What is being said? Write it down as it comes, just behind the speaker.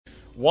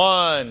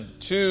1,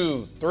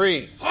 2,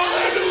 3.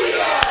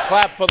 Hallelujah!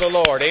 Clap for the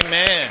Lord.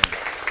 Amen.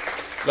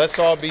 Let's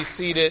all be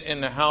seated in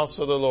the house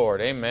of the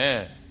Lord.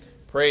 Amen.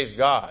 Praise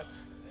God.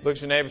 Look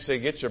at your neighbor and say,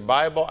 get your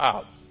Bible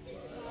out.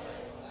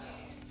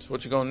 That's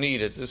what you're going to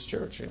need at this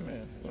church.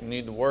 Amen. You're going to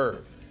need the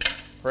word.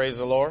 Praise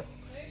the Lord.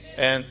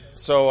 And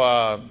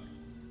so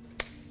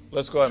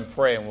let's go ahead and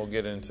pray and we'll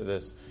get into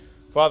this.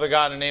 Father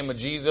God, in the name of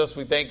Jesus,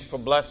 we thank you for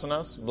blessing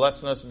us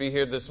to be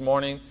here this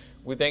morning.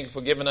 We thank you for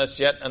giving us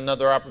yet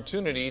another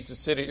opportunity to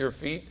sit at your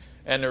feet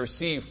and to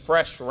receive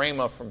fresh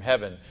rhema from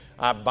heaven.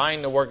 I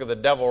bind the work of the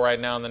devil right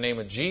now in the name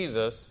of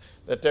Jesus,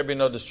 that there be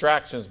no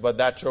distractions, but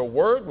that your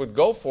word would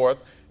go forth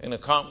and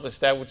accomplish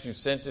that which you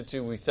sent it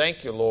to. We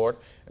thank you, Lord,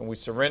 and we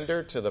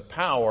surrender to the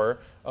power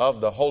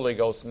of the Holy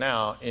Ghost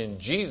now. In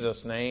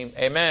Jesus' name,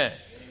 amen.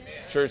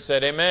 Church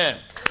said amen.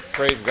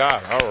 Praise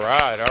God. All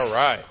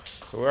right.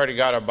 So we already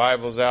got our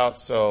Bibles out,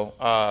 so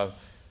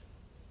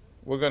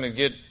we're going to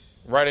get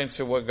right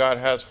into what God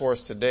has for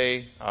us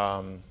today.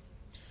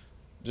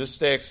 Just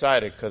stay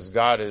excited because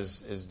God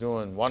is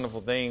doing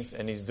wonderful things,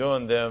 and He's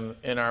doing them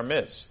in our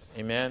midst.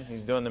 Amen?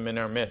 He's doing them in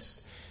our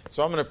midst.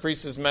 So I'm going to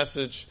preach this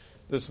message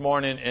this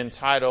morning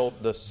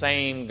entitled, The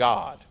Same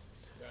God.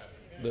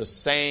 The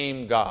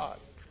Same God.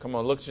 Come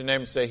on, look at your neighbor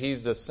and say,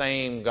 He's the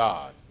same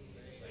God.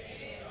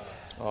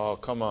 Oh,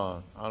 come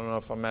on. I don't know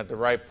if I'm at the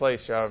right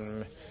place,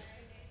 y'all.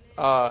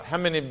 How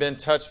many have been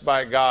touched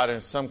by God in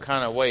some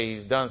kind of way?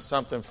 He's done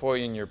something for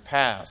you in your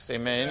past.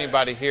 Amen.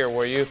 Anybody here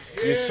where you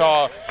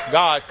saw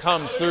God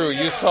come through?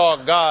 You saw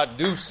God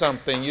do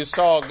something. You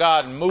saw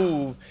God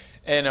move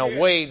in a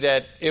way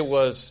that it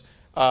was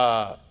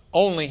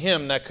only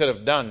Him that could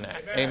have done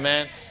that.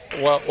 Amen.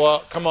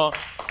 Well, come on.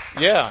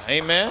 Yeah.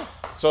 Amen.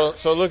 So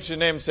look at your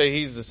name and say,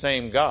 He's the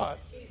same God.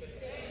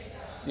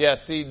 Yeah,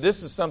 see,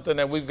 this is something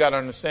that we've got to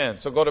understand.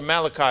 So go to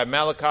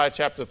Malachi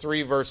chapter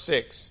 3, verse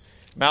 6.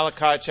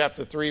 Malachi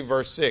chapter 3,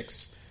 verse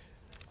 6.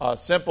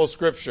 Simple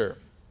scripture.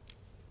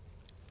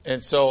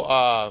 And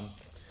so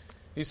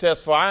he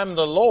says, for I am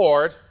the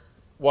Lord,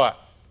 what?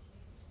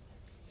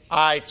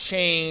 I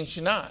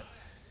change not.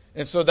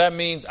 And so that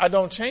means I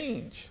don't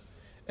change.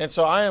 And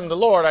so I am the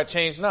Lord, I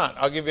change not.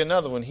 I'll give you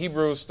another one.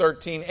 Hebrews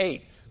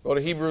 13:8. Go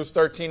to Hebrews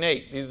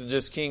 13:8. These are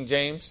just King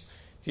James.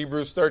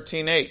 Hebrews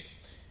 13:8.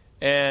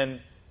 And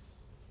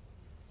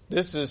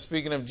this is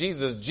speaking of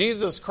Jesus.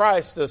 Jesus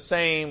Christ the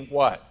same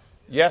what?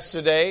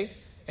 Yesterday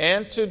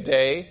and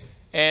today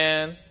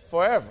and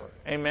forever.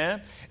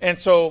 Amen. And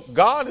so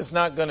God is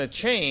not going to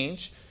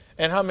change.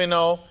 And how many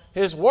know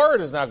His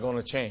word is not going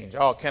to change?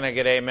 Oh, can I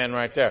get amen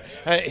right there?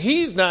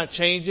 He's not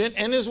changing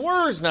and His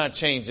word's not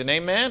changing.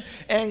 Amen.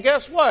 And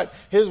guess what?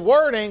 His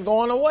word ain't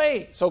going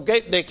away. So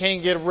they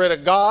can't get rid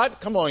of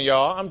God. Come on,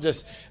 y'all.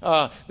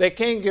 They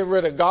can't get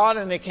rid of God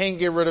and they can't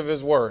get rid of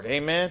His word.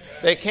 Amen.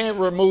 They can't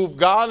remove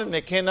God and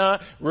they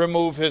cannot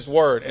remove His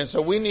word. And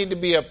so we need to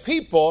be a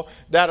people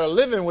that are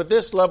living with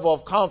this level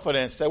of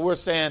confidence that we're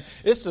saying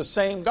it's the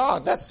same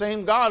God. That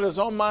same God is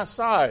on my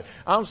side.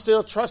 I'm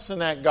still trusting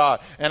that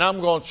God and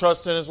I'm going to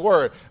trust in His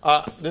word.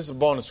 This is a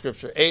bonus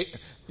scripture. 8.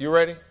 You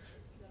ready?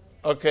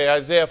 Okay,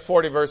 Isaiah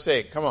 40 verse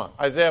 8. Come on.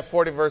 Isaiah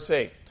 40 verse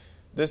 8.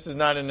 This is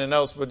not in the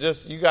notes, but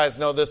just you guys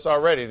know this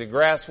already. The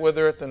grass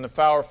withereth and the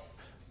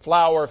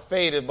flower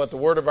fadeth, but the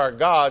word of our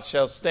God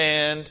shall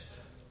stand.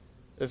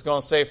 It's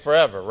going to say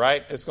forever,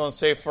 right? It's going to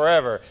say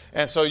forever.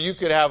 And so you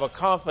could have a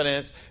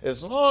confidence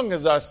as long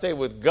as I stay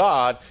with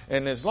God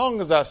and as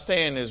long as I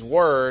stay in His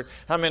word.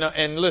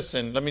 And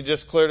listen, let me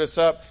just clear this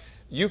up.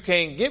 You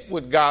can't get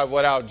with God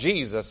without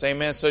Jesus.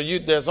 Amen. So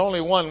there's only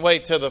one way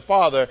to the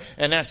Father,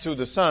 and that's through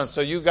the Son.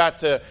 So you got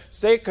to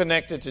stay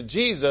connected to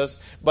Jesus,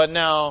 but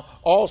now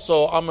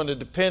also I'm going to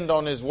depend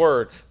on His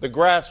word. The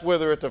grass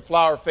withereth, the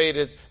flower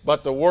fadeth,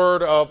 but the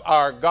word of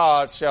our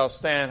God shall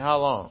stand how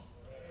long?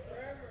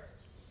 Forever.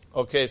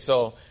 Okay,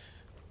 so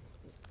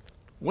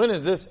when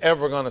is this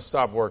ever going to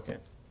stop working?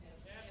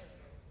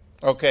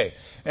 Okay,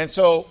 and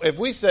so if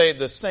we say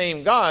the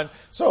same God,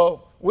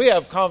 so we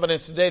have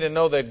confidence today to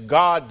know that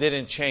God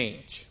didn't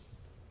change.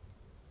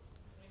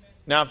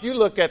 Now, if you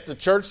look at the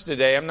church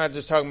today, I'm not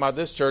just talking about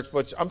this church,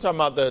 but I'm talking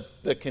about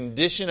the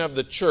condition of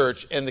the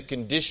church and the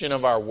condition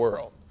of our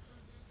world.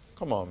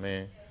 Come on,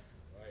 man.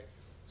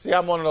 See,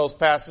 I'm one of those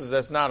pastors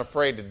that's not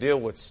afraid to deal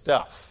with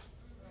stuff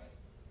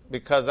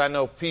because I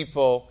know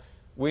people,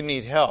 we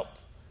need help.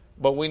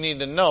 But we need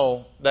to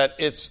know that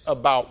it's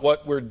about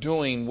what we're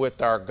doing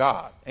with our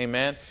God.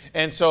 Amen.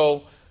 And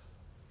so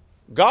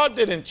God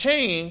didn't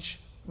change,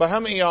 but how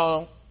many of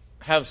y'all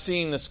have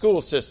seen the school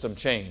system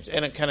change?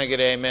 And can I get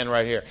an amen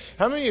right here?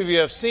 How many of you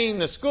have seen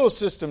the school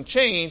system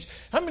change?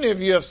 How many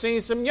of you have seen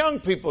some young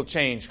people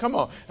change? Come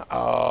on.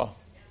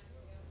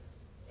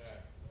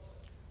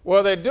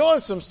 Well, they're doing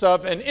some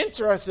stuff and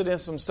interested in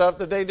some stuff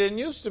that they didn't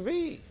used to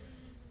be.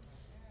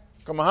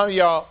 Come on, how many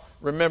of y'all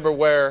remember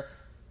where,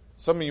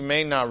 some of you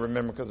may not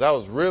remember because that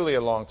was really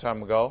a long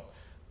time ago,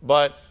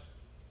 but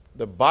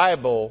the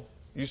Bible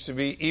used to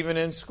be even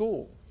in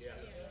school.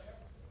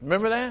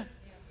 Remember that?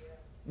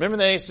 Remember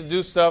they used to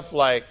do stuff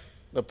like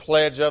the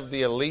Pledge of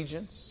the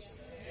Allegiance?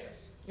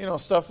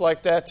 stuff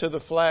like that to the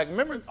flag.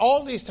 Remember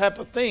all these type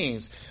of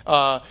things.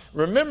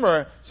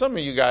 Remember, some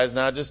of you guys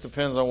now, it just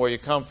depends on where you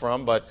come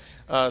from, but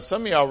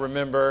some of y'all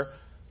remember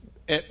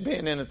it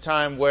being in a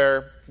time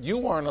where you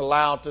weren't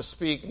allowed to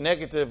speak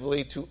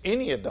negatively to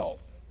any adult.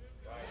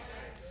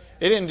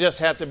 It didn't just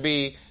have to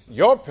be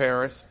your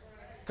parents.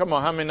 Come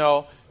on, how many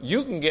know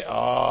you can get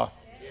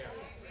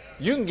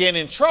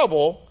in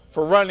trouble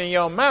for running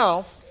your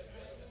mouth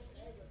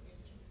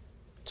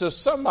to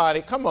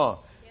somebody? Come on.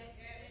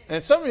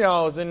 And some of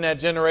y'all was in that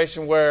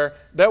generation where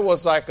there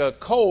was like a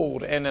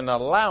code and an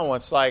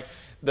allowance, like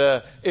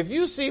if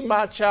you see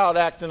my child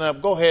acting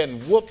up, go ahead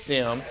and whoop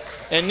them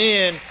and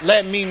then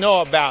let me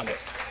know about it.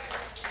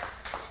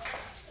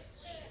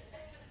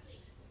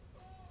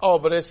 Oh,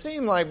 but it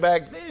seemed like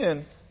back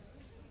then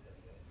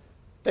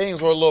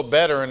things were a little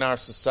better in our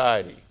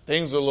society.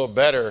 Things were a little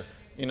better,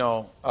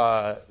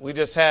 we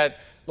just had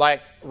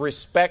like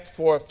respect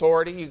for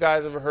authority. You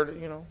guys ever heard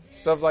of,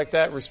 stuff like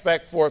that?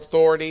 Respect for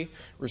authority,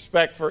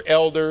 respect for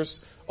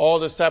elders, all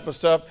this type of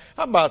stuff.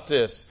 How about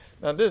this?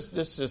 Now, this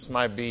just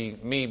might be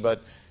me,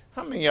 but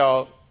how many of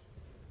y'all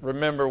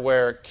remember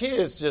where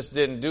kids just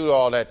didn't do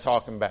all that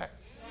talking back?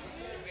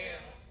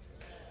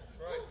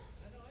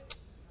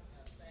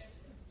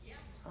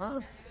 Huh?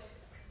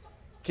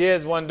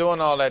 Kids wasn't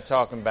doing all that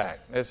talking back.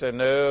 They said,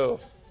 no.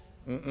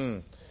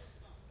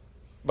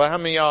 But how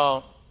many of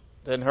y'all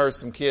didn't heard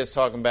some kids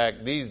talking back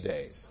these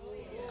days?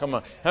 Come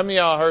on. How many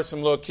of y'all heard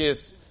some little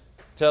kids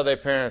tell their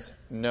parents,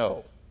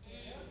 no?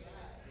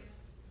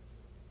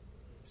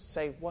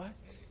 Say what?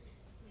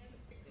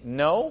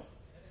 No?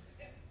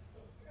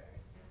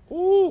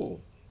 Ooh.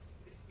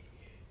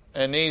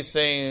 And these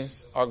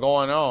things are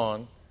going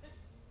on.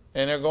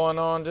 And they're going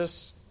on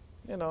just,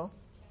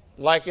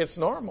 like it's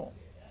normal.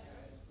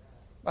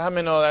 How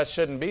many know that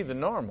shouldn't be the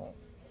normal?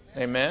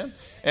 Amen.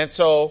 And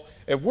so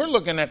if we're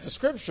looking at the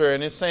scripture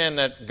and it's saying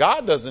that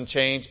God doesn't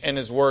change and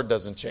his word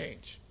doesn't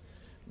change.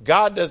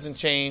 God doesn't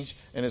change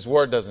and his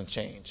word doesn't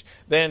change.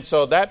 Then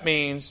so that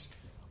means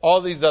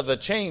all these other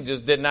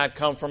changes did not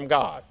come from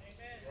God.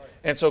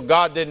 And so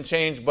God didn't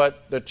change,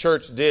 but the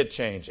church did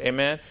change.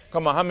 Amen.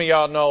 Come on. How many of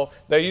y'all know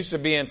there used to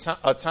be a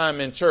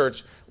time in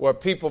church where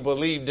people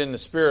believed in the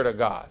Spirit of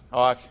God?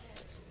 Oh, I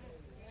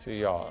see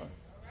y'all.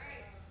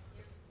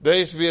 There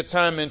used to be a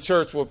time in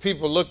church where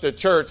people looked at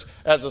church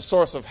as a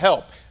source of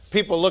help.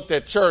 People looked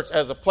at church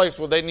as a place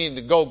where they needed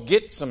to go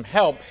get some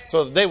help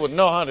so that they would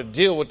know how to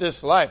deal with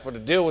this life or to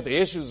deal with the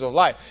issues of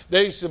life.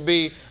 There used to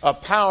be a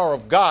power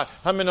of God.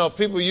 How many know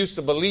people used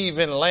to believe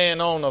in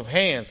laying on of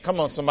hands? Come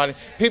on, somebody.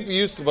 People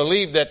used to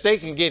believe that they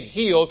can get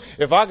healed.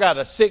 If I got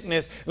a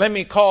sickness, let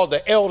me call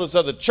the elders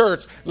of the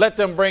church. Let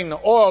them bring the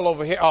oil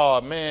over here. Oh,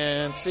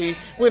 man. See,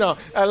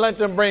 let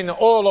them bring the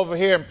oil over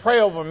here and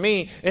pray over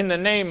me in the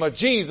name of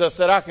Jesus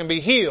that I can be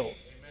healed.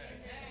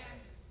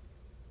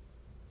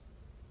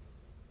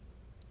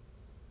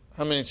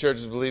 How many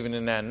churches believing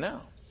in that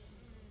now?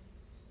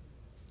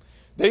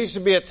 There used to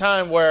be a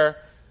time where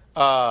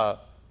the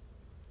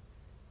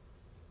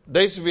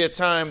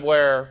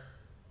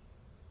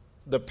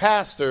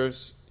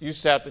pastors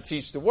used to have to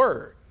teach the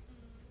word,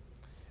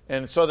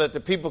 and so that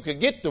the people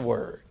could get the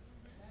word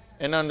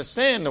and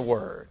understand the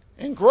word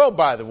and grow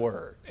by the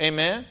word.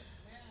 Amen.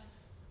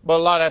 But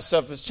a lot of that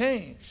stuff has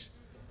changed,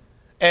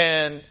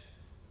 and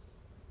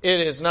it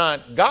is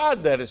not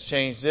God that has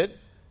changed it.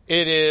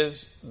 It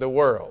is the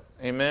world.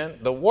 Amen.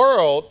 The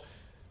world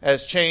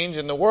has changed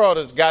and the world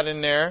has got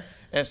in there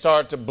and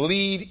started to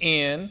bleed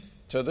in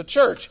to the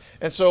church.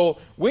 And so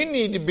we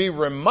need to be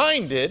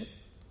reminded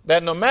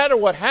that no matter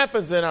what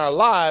happens in our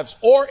lives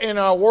or in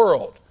our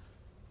world,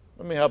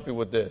 let me help you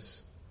with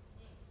this.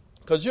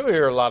 Because you'll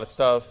hear a lot of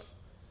stuff.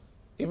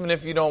 Even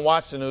if you don't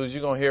watch the news,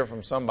 you're going to hear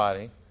from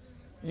somebody.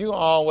 You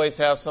always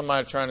have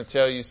somebody trying to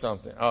tell you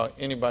something.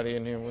 Anybody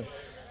in here?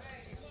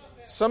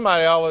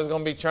 Somebody always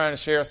going to be trying to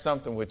share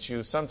something with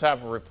you, some type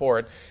of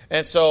report.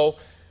 And so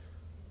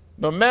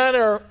no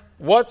matter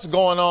what's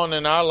going on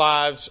in our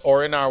lives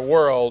or in our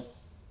world,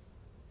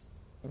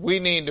 we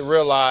need to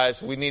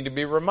realize, we need to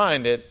be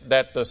reminded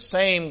that the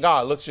same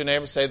God, look at your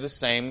neighbor and say the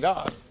same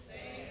God.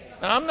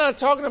 Now, I'm not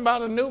talking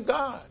about a new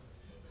God.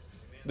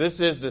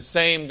 This is the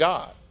same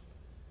God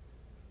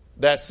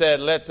that said,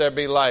 let there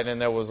be light,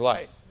 and there was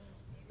light.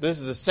 This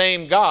is the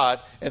same God.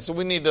 And so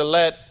we need to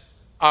let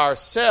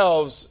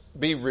ourselves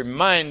be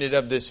reminded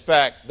of this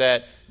fact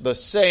that the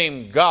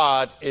same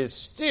God is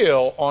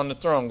still on the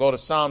throne. Go to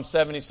Psalm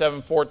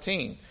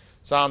 77:14.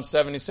 Psalm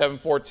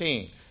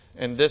 77:14.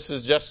 And this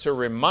is just to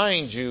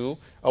remind you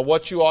of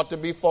what you ought to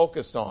be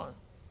focused on.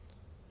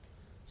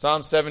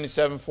 Psalm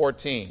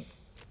 77:14.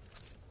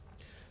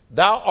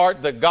 Thou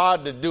art the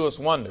God that doest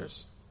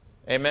wonders.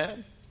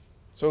 Amen.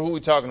 So who are we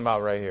talking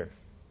about right here?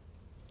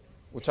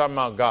 We're talking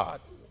about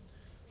God.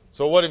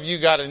 So what if you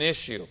got an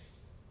issue?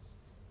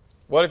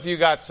 What if you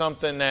got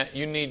something that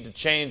you need to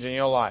change in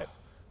your life?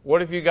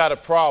 What if you got a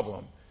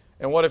problem?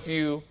 And what if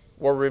you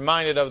were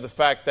reminded of the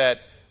fact that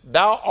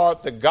thou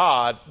art the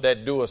God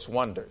that doest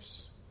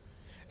wonders?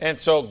 And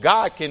so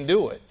God can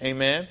do it.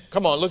 Amen.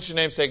 Come on, look at your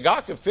name and say,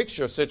 God can fix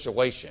your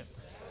situation.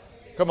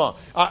 Come on.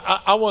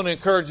 I want to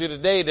encourage you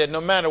today that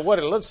no matter what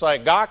it looks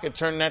like, God can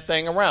turn that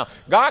thing around.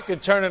 God can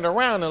turn it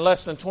around in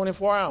less than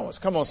 24 hours.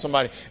 Come on,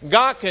 somebody.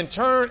 God can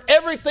turn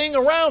everything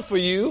around for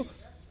you.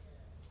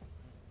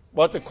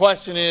 But the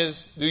question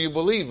is, do you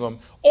believe him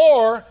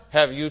or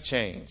have you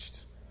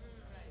changed?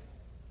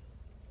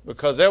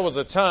 Because there was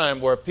a time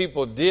where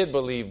people did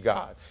believe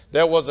God.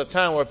 There was a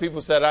time where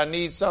people said, I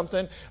need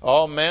something.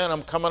 Oh, man,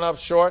 I'm coming up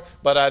short,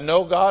 but I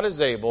know God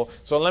is able.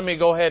 So let me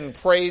go ahead and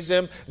praise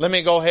him. Let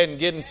me go ahead and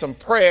get in some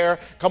prayer.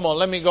 Come on,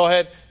 let me go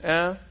ahead.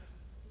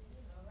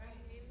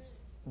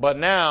 But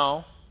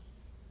now,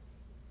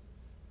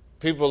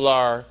 people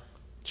are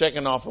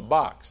checking off a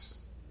box.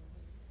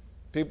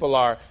 People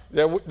are,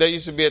 there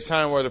used to be a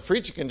time where the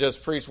preacher can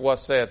just preach what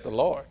saith the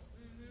Lord.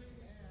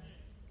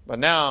 But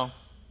now,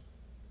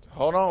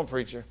 hold on,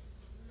 preacher.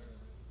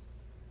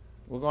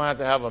 We're going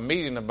to have a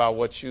meeting about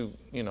what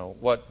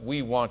what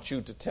we want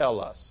you to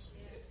tell us.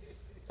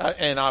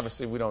 And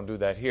obviously we don't do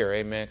that here.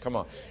 Amen. Come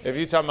on. If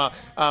you're talking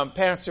about,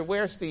 Pastor,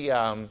 where's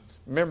the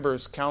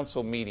members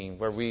council meeting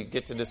where we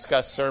get to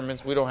discuss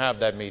sermons? We don't have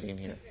that meeting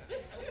here.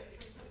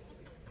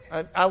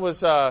 I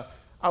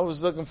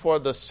was looking for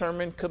the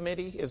sermon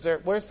committee.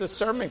 Where's the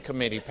sermon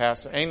committee,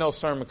 Pastor? Ain't no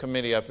sermon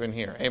committee up in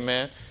here.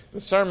 Amen. The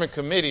sermon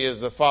committee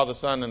is the Father,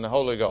 Son, and the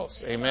Holy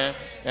Ghost. Amen.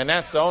 And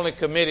that's the only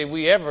committee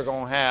we ever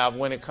going to have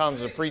when it comes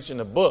to preaching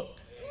the book.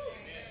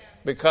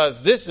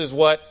 Because this is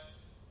what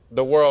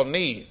the world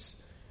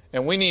needs.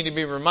 And we need to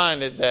be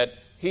reminded that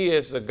he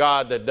is the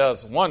God that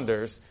does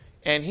wonders.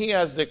 And he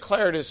has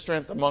declared his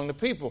strength among the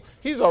people.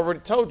 He's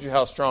already told you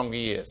how strong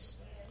he is.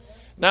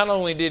 Not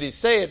only did he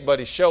say it, but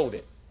he showed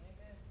it.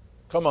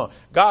 Come on.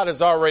 God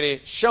has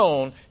already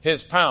shown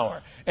his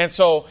power. And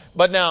so,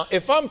 but now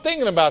if I'm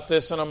thinking about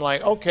this and I'm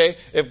like, okay,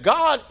 if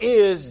God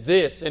is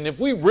this, and if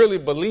we really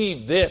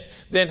believe this,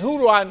 then who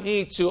do I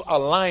need to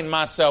align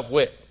myself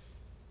with?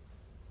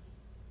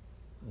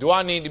 Do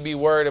I need to be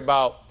worried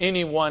about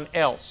anyone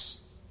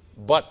else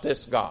but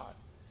this God?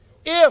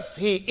 If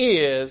he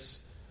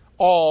is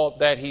all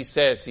that he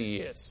says he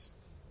is.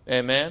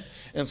 Amen.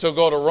 And so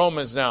go to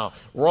Romans now.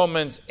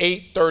 Romans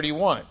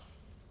 8:31.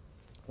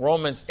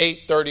 Romans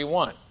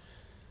 8:31.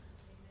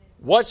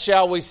 What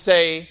shall we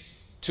say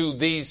to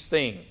these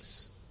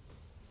things?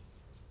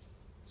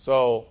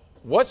 So,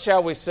 what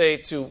shall we say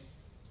to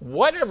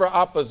whatever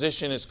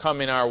opposition is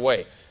coming our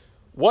way?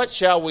 What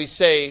shall we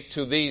say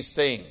to these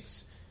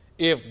things?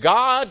 If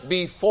God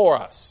be for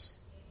us.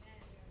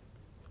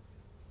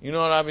 You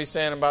know what I'll be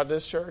saying about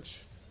this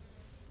church?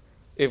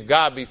 If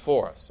God be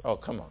for us. Oh,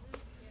 come on.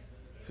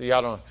 See,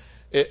 y'all don't.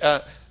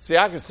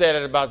 I can say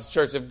that about the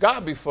church. If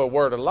God be for a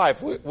word of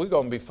life, we're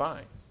going to be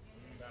fine.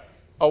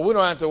 Oh, we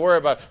don't have to worry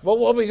about it. But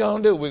what are we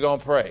going to do? We're going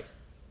to pray.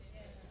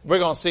 We're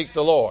going to seek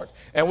the Lord.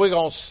 And we're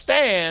going to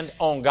stand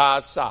on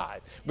God's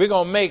side. We're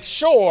going to make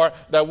sure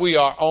that we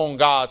are on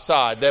God's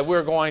side, that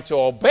we're going to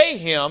obey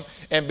him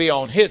and be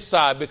on his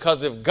side.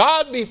 Because if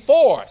God be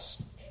for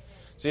us,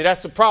 see,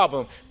 that's the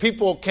problem.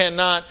 People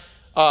cannot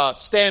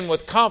stand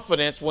with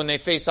confidence when they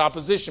face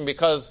opposition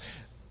because,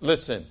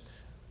 listen,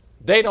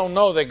 they don't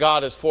know that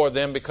God is for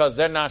them because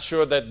they're not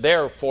sure that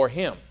they're for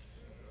him.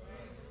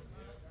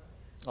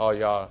 Oh,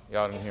 y'all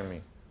didn't hear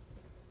me.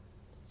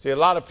 See, a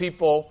lot of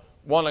people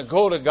want to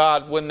go to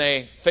God when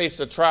they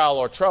face a trial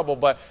or trouble,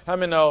 but how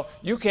many know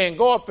you can't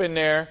go up in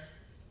there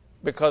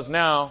because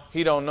now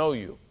he don't know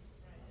you.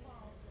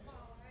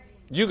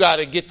 You got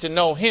to get to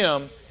know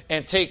him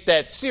and take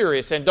that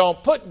serious, and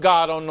don't put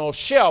God on no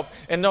shelf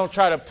and don't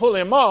try to pull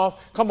him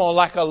off. Come on,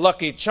 like a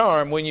lucky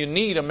charm when you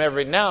need him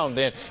every now and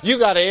then. You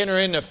got to enter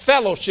into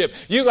fellowship.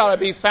 You got to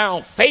be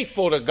found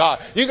faithful to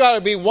God. You got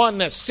to be one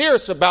that's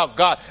serious about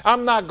God.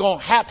 I'm not going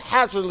to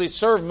haphazardly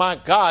serve my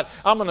God.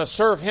 I'm going to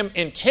serve him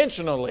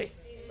intentionally.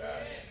 Amen.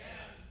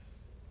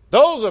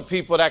 Those are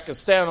people that can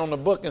stand on the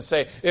book and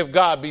say, if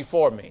God be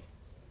for me.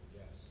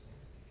 Yes.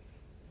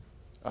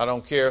 I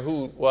don't care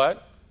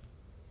what.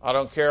 I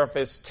don't care if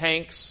it's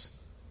tanks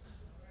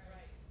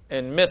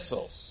and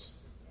missiles.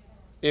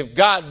 If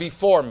God be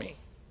for me.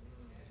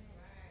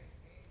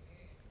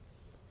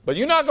 But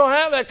you're not going to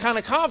have that kind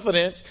of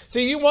confidence.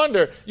 See, you want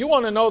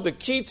to know the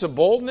key to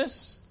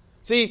boldness?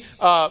 See,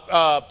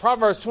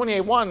 Proverbs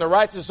 28:1, the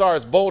righteous are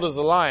as bold as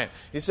a lion.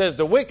 He says,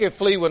 the wicked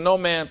flee when no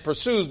man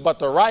pursues, but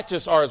the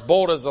righteous are as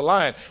bold as a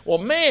lion. Well,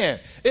 man,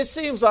 it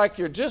seems like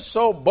you're just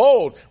so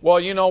bold. Well,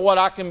 you know what?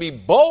 I can be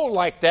bold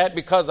like that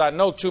because I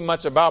know too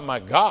much about my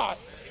God.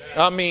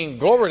 I mean,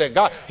 glory to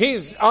God.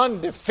 He's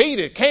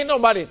undefeated. Can't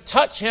nobody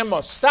touch him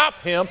or stop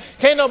him.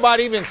 Can't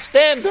nobody even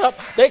stand up.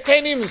 They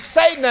can't even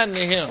say nothing to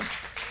him.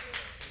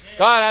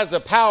 God has the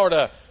power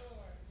to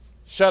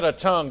shut a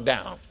tongue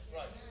down.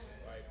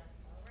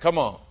 Come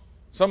on.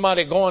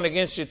 Somebody going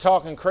against you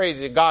talking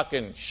crazy, God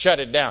can shut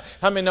it down.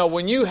 How many know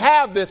when you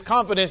have this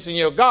confidence in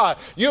your God,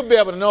 you'll be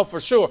able to know for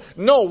sure,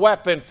 no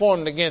weapon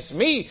formed against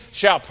me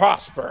shall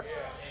prosper.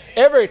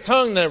 Every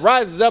tongue that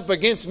rises up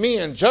against me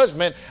in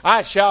judgment,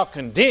 I shall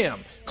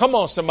condemn. Come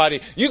on,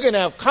 somebody. You can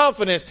have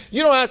confidence.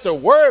 You don't have to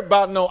worry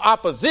about no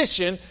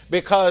opposition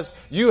because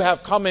you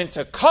have come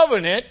into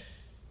covenant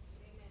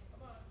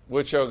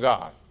with your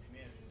God.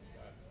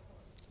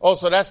 Oh,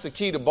 so that's the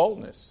key to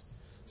boldness.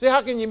 See,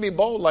 how can you be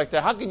bold like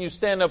that? How can you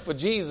stand up for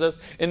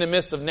Jesus in the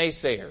midst of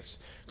naysayers?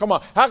 Come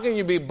on. How can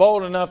you be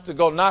bold enough to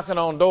go knocking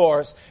on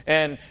doors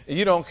and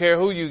you don't care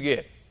who you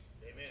get?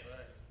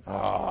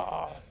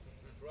 Ah.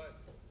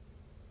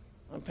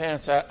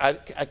 Parents, I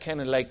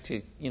kind of like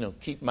to,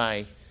 keep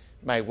my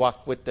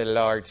walk with the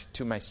Lord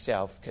to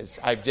myself because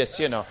I just,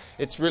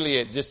 it's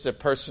really just a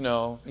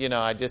personal,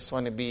 I just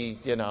want to be,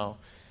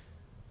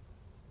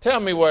 Tell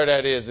me where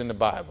that is in the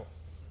Bible.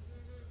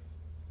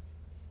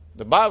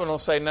 The Bible don't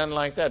say nothing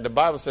like that. The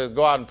Bible says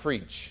go out and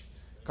preach.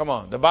 Come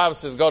on. The Bible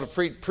says go to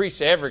preach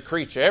to every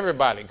creature,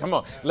 everybody. Come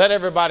on. Let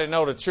everybody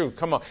know the truth.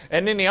 Come on.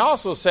 And then he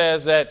also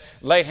says that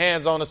lay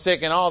hands on the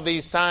sick and all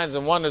these signs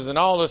and wonders and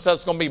all this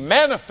stuff's going to be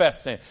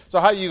manifesting. So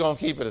how are you going to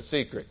keep it a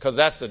secret? Because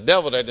that's the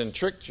devil that done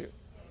tricked you.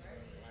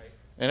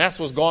 And that's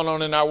what's going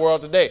on in our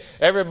world today.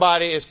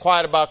 Everybody is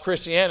quiet about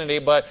Christianity,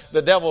 but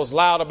the devil's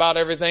loud about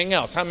everything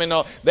else. How many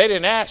know they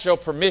didn't ask your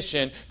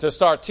permission to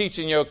start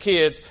teaching your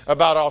kids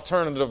about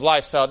alternative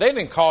lifestyle? They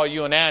didn't call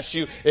you and ask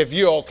you if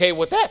you're okay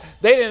with that.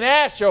 They didn't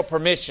ask your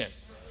permission.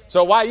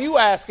 So why are you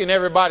asking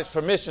everybody's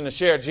permission to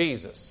share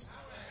Jesus?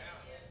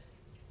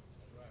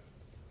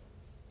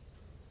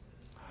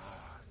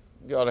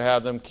 You ought to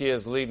have them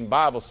kids leading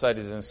Bible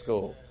studies in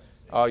school.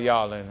 Oh,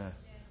 y'all in there.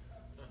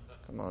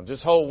 Come on,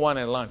 just hold one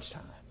at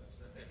lunchtime.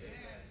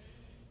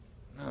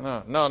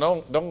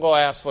 No, don't go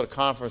ask for the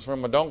conference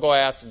room or don't go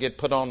ask to get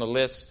put on the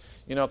list,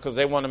 because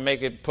they want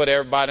to put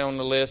everybody on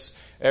the list.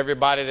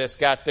 Everybody that's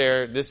got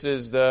this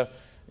is the,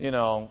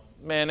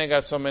 man, they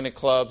got so many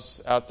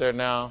clubs out there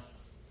now.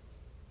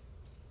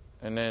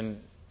 And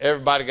then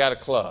everybody got a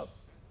club.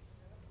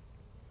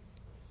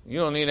 You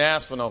don't need to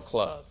ask for no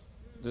club.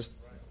 Just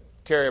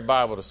carry a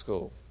Bible to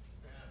school.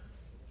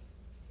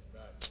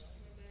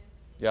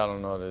 Y'all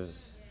don't know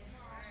this.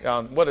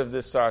 Y'all, what if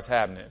this starts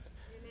happening?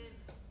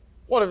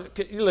 What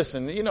if,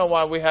 listen, you know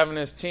why we're having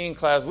this teen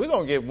class? We're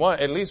going to get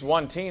at least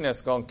one teen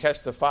that's going to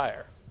catch the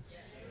fire.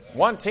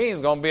 One teen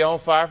is going to be on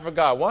fire for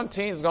God. One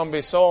teen is going to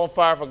be so on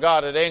fire for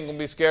God that they ain't going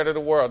to be scared of the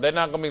world. They're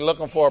not going to be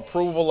looking for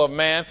approval of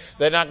man.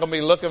 They're not going to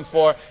be looking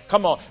for,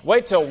 come on,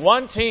 wait till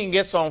one teen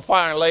gets on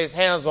fire and lays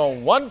hands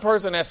on one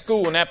person at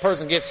school and that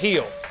person gets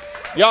healed.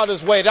 Y'all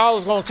just wait. All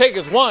it's going to take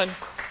is one.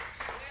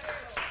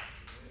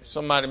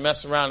 Somebody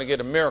mess around and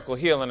get a miracle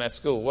healing at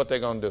school. What they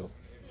going to do?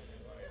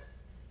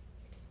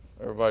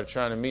 Everybody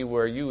trying to meet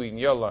where you eating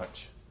your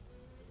lunch.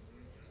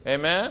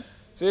 Amen?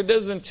 See, it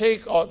doesn't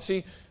take all.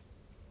 See,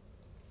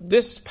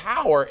 this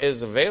power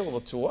is available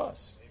to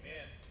us.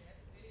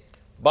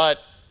 But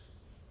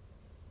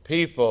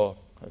people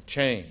have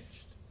changed.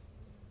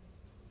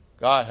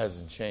 God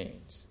hasn't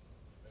changed.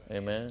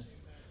 Amen?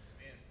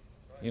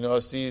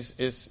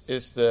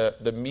 It's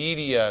the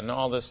media and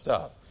all this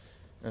stuff.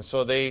 And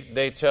so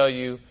they tell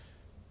you,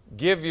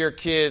 give your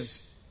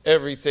kids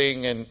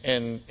everything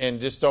and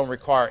just don't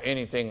require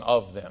anything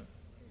of them.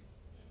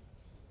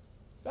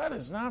 That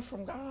is not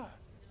from God.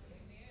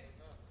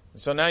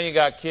 So now you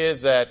got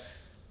kids that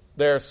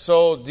they're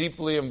so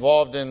deeply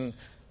involved in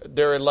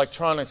their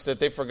electronics that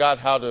they forgot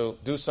how to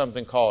do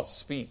something called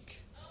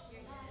speak.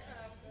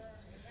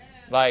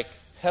 Like,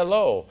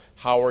 hello,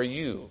 how are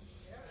you?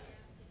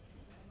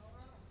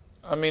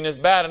 I mean, it's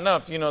bad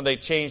enough, they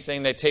change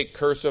things. They take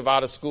cursive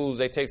out of schools.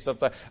 They take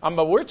stuff like that.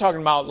 But we're talking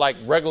about like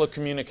regular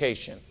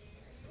communication.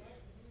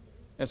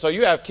 And so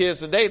you have kids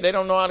today, they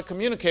don't know how to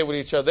communicate with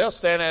each other. They'll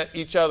stand at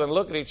each other and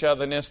look at each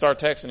other and then start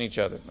texting each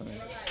other.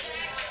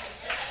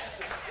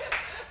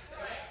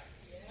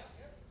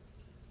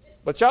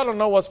 But y'all don't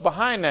know what's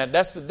behind that.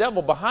 That's the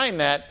devil behind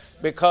that,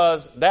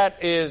 because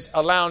that is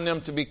allowing them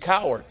to be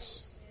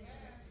cowards.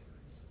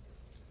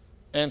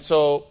 And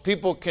so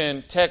people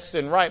can text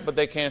and write, but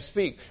they can't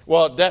speak.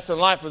 Well, death and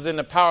life is in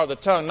the power of the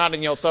tongue, not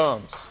in your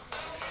thumbs.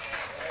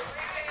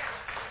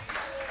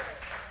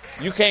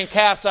 You can't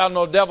cast out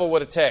no devil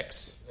with a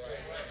text.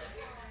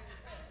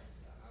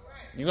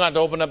 You're going to have to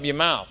open up your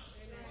mouth.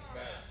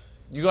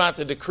 You're going to have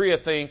to decree a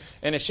thing,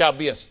 and it shall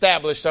be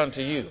established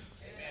unto you.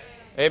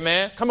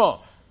 Amen? Come on.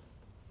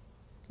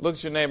 Look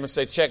at your neighbor and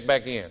say, check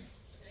back in.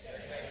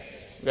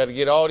 You got to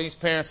get all these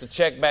parents to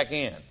check back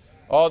in.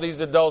 All these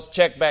adults,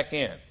 check back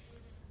in.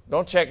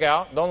 Don't check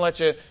out. Don't let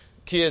your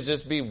kids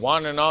just be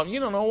wandering off. You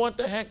don't know what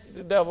the heck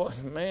the devil...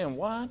 Man,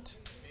 what?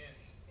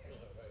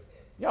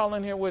 Y'all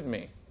in here with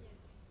me.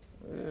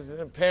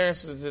 The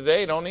parents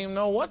today don't even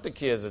know what the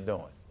kids are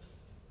doing.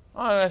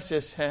 Oh, that's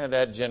just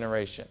that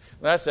generation.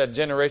 That's that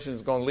generation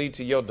that's going to lead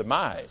to your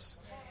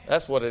demise.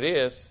 That's what it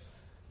is.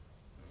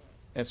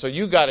 And so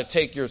you got to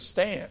take your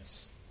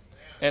stance.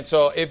 And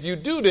so if you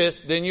do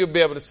this, then you'll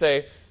be able to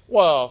say,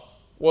 well,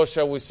 what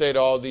shall we say to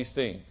all these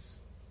things?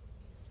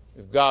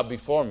 If God be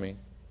for me,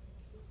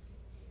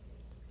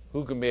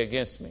 who can be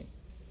against me?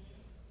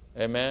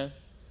 Amen.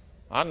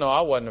 I know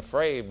I wasn't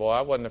afraid, boy.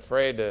 I wasn't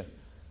afraid to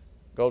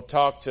go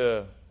talk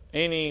to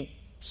any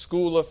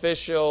school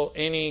official,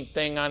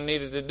 anything I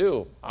needed to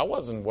do. I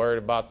wasn't worried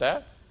about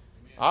that.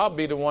 I'll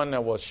be the one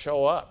that will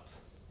show up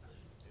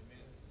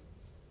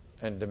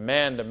and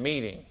demand a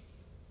meeting.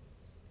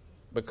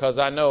 because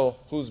I know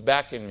who's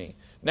backing me.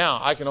 Now,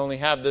 I can only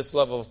have this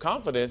level of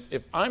confidence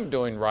if I'm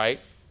doing right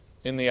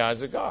in the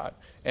eyes of God.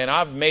 And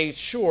I've made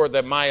sure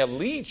that my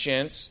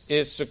allegiance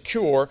is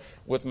secure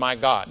with my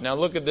God. Now,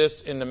 look at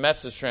this in the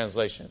Message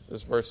translation.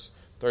 This is verse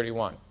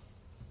 31.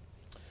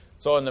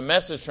 So in the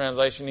Message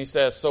translation, he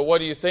says, so what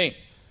do you think?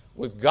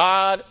 With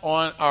God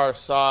on our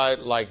side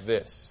like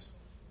this,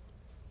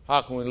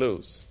 how can we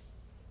lose?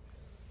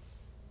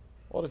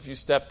 What if you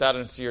stepped out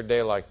into your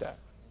day like that?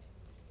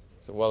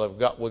 So, well,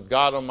 with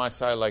God on my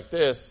side like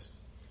this,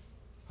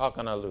 how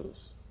can I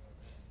lose?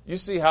 You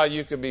see how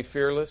you can be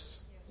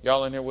fearless?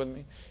 Y'all in here with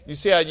me? You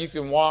see how you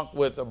can walk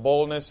with a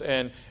boldness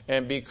and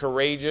be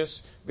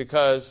courageous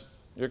because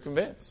you're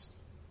convinced.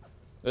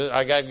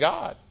 I got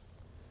God.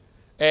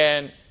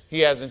 And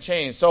he hasn't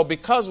changed. So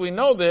because we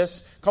know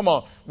this, come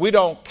on, we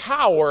don't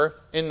cower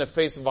in the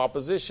face of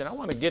opposition. I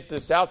want to get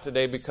this out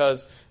today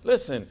because,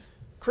 listen,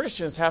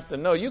 Christians have to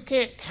know you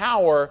can't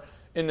cower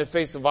in the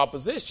face of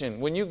opposition.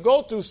 When you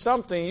go through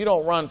something, you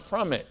don't run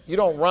from it. You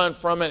don't run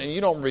from it and you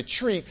don't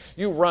retreat.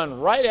 You run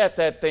right at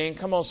that thing.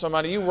 Come on,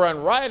 somebody. You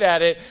run right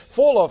at it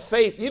full of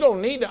faith. You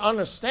don't need to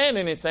understand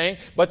anything,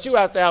 but you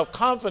have to have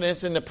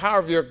confidence in the power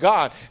of your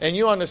God. And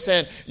you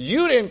understand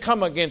you didn't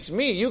come against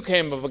me. You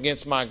came up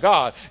against my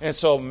God. And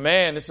so,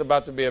 man, it's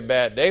about to be a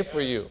bad day for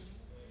you.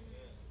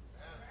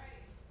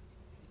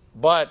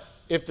 But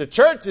if the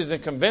church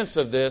isn't convinced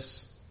of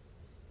this,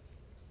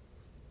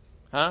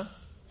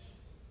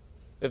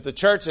 if the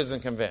church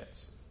isn't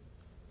convinced,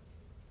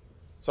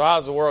 so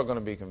how's the world going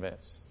to be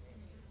convinced?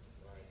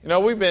 You know,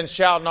 we've been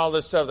shouting all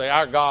this stuff that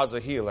our God's a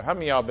healer. How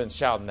many of y'all been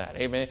shouting that?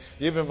 Amen.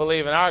 You've been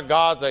believing our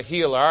God's a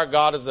healer. Our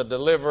God is a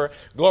deliverer.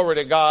 Glory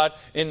to God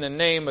in the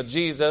name of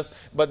Jesus.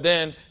 But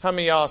then how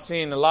many of y'all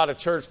seen a lot of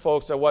church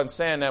folks that wasn't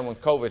saying that when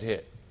COVID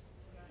hit?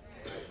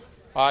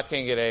 Oh, I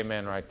can't get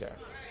amen right there.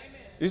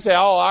 You say,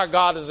 oh, our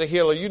God is a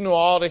healer. You knew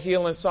all the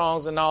healing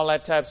songs and all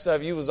that type of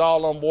stuff. You was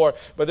all on board.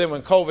 But then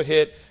when COVID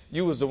hit,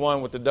 you was the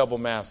one with the double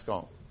mask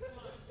on.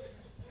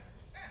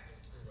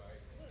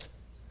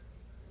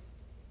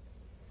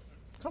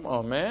 Come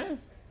on, man.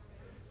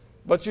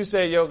 But you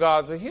say your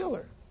God's a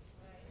healer.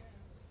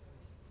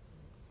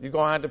 You're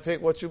going to have to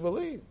pick what you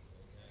believe.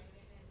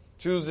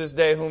 Choose this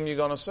day whom you're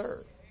going to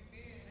serve.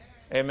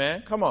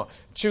 Amen. Come on.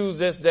 Choose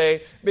this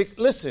day.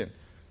 Listen.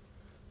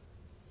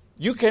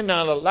 You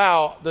cannot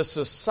allow the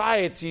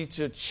society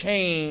to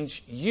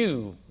change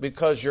you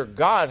because your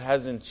God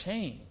hasn't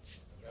changed.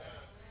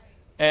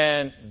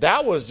 And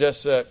that was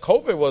just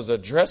COVID was a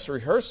dress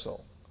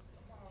rehearsal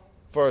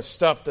for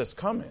stuff that's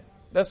coming.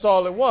 That's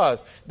all it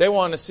was. They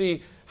want to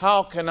see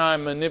how can I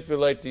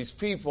manipulate these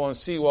people and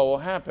see what will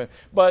happen.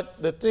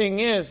 But the thing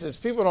is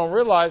people don't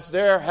realize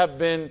there have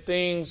been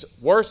things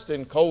worse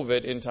than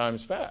COVID in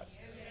times past.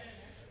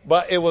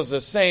 But it was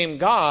the same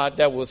God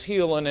that was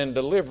healing and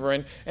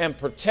delivering and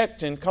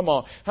protecting. Come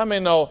on. How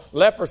many know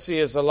leprosy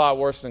is a lot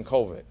worse than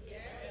COVID?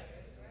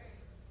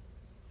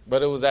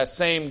 But it was that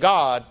same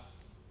God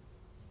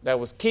that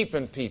was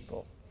keeping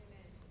people.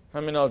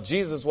 How many know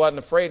Jesus wasn't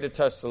afraid to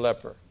touch the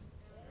leper?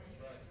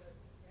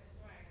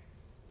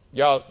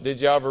 Did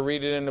y'all ever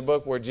read it in the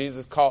book where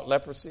Jesus caught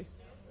leprosy?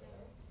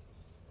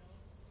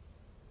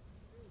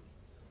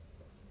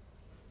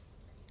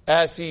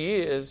 As he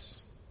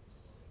is,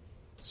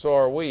 so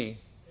are we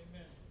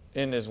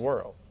in this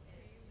world.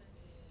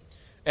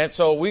 And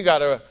so we got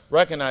to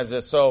recognize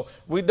this. So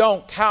we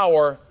don't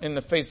cower in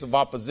the face of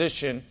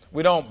opposition.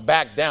 We don't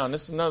back down.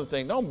 This is another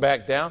thing. Don't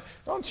back down.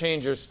 Don't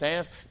change your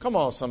stance. Come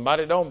on,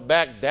 somebody. Don't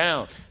back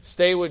down.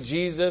 Stay with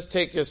Jesus.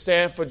 Take your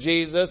stand for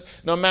Jesus.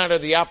 No matter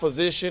the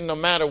opposition, no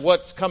matter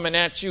what's coming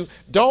at you,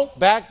 don't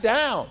back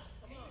down.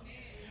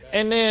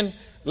 And then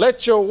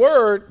let your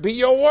word be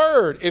your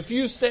word. If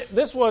you say,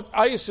 this is what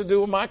I used to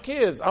do with my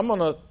kids. I'm going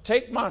to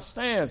take my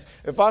stance.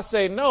 If I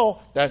say no,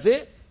 that's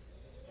it.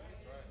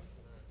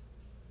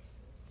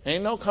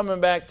 Ain't no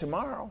coming back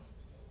tomorrow.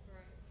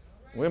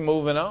 We're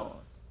moving on.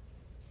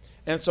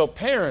 And so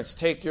parents,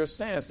 take your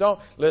stance.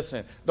 Don't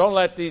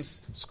let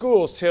these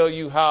schools tell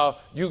you how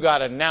you got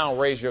to now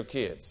raise your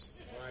kids.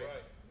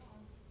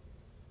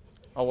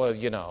 Oh,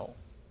 well,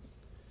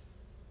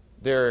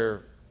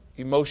 their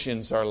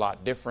emotions are a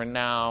lot different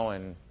now,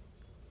 and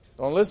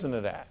don't listen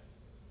to that.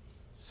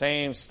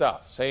 Same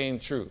stuff, same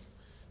truth.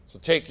 So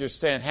take your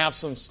stand. Have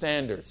some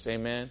standards.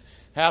 Amen.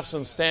 Have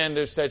some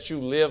standards that you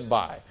live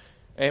by.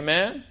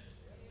 Amen.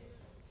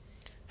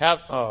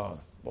 Oh,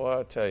 boy,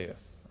 I tell you,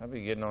 I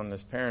be getting on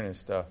this parenting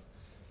stuff.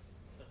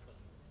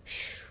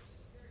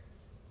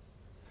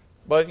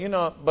 But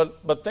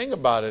but think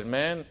about it,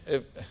 man.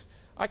 If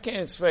I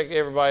can't expect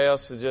everybody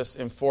else to just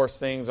enforce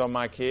things on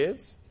my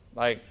kids.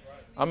 Like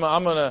I'm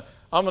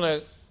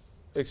gonna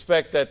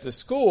expect that the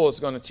school is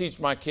going to teach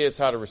my kids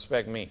how to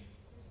respect me.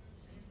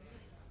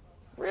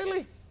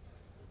 Really?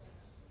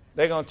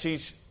 They're going to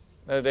teach.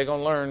 They're going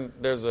to learn.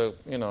 There's the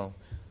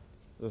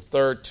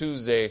third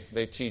Tuesday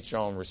they teach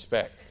on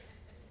respect.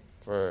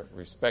 For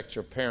respect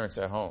your parents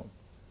at home.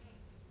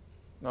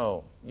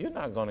 No, you're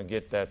not going to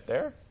get that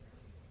there.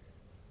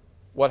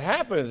 What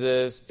happens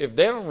is if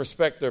they don't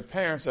respect their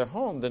parents at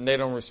home, then they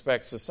don't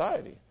respect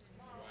society.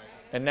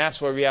 And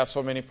that's where we have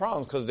so many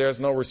problems, because there's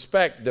no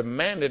respect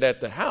demanded at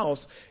the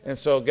house. And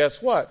so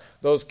guess what?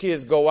 Those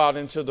kids go out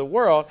into the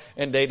world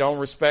and they don't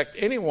respect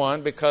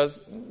anyone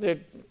because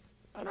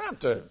I don't have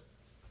to.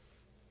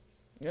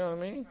 You know what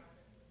I mean?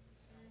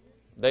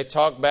 They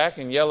talk back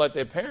and yell at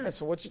their parents.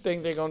 So what you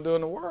think they're going to do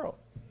in the world?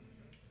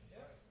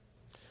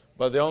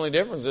 But the only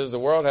difference is the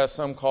world has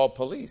something called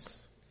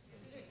police.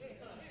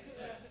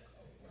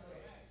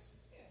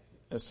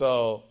 And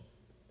so,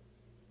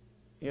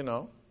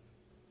 there'll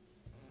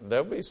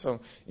be some,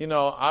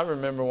 I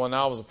remember when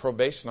I was a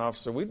probation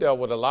officer, we dealt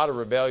with a lot of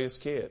rebellious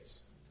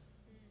kids.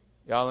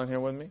 Y'all in here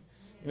with me?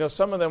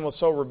 Some of them were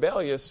so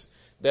rebellious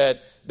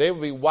that they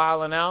would be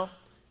wilding out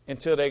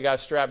until they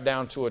got strapped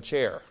down to a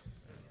chair.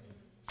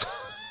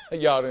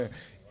 Y'all didn't.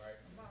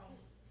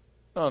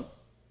 No,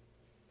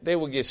 they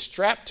would get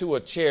strapped to a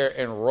chair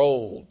and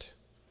rolled.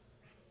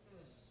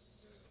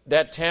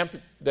 That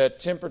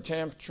temper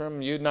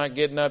tantrum, you're not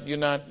getting up, you're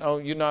not,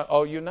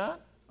 you're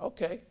not?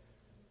 Okay.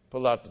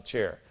 Pull out the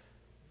chair.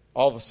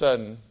 All of a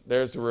sudden,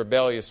 there's the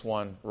rebellious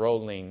one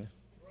rolling.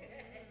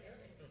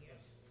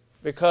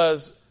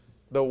 Because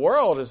the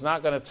world is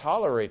not going to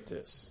tolerate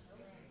this.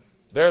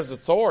 There's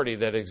authority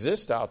that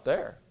exists out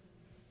there.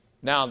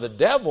 Now, the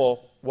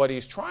devil, what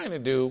he's trying to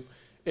do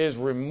is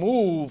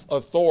remove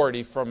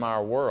authority from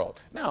our world.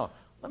 Now,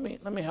 let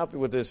me help you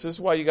with this. This is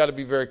why you got to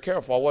be very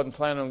careful. I wasn't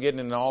planning on getting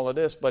into all of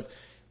this, but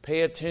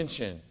pay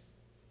attention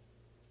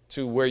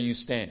to where you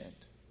stand.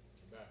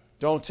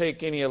 Don't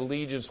take any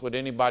allegiance with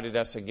anybody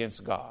that's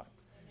against God.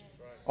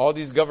 All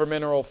these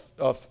governmental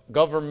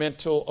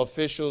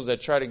officials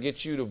that try to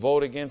get you to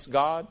vote against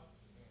God,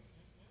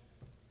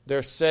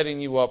 they're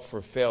setting you up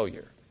for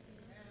failure.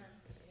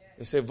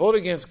 They say, vote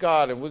against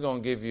God and we're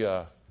going to give you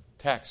a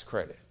tax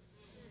credit.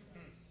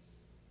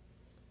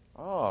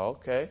 Oh,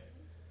 okay.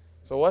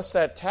 So what's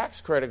that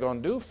tax credit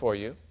going to do for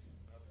you?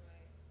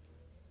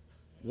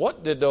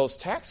 What did those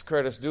tax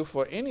credits do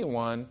for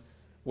anyone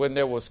when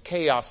there was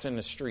chaos in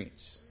the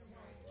streets?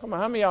 Come on,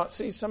 how many of y'all,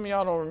 see, some of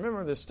y'all don't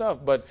remember this stuff,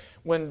 but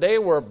when they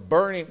were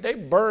burning, they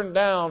burned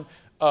down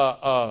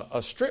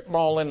a strip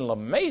mall in La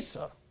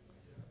Mesa.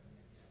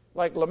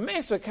 Like La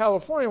Mesa,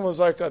 California was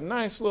like a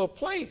nice little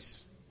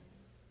place.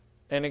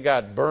 And it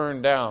got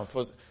burned down.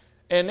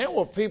 And there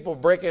were people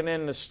breaking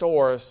in the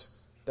stores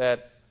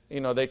that,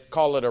 they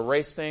call it a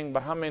race thing,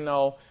 but how many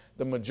know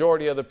the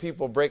majority of the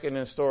people breaking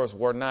in stores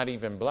were not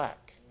even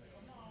black?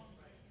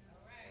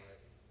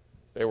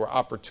 They were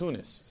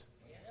opportunists.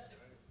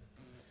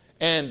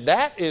 And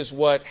that is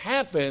what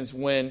happens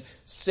when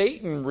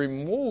Satan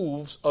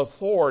removes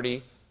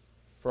authority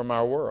from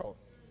our world.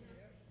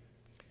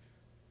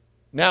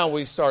 Now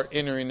we start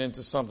entering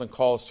into something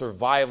called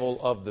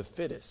survival of the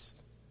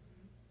fittest.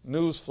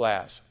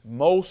 Newsflash,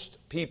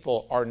 most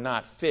people are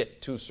not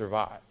fit to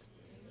survive.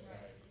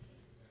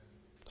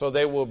 So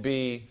they will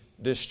be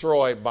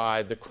destroyed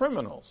by the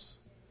criminals.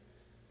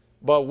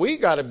 But we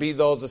got to be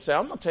those that say,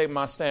 I'm going to take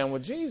my stand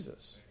with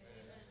Jesus.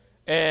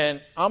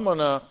 And I'm going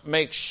to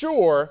make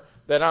sure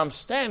that I'm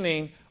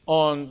standing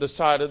on the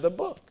side of the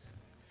book.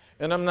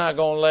 And I'm not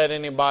going to let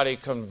anybody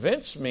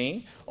convince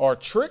me or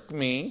trick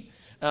me.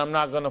 And I'm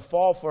not going to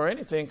fall for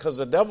anything, because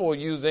the devil will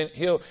use it.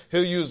 He'll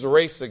use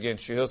race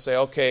against you. He'll say,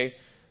 okay,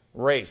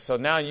 race. So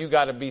now you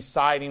got to be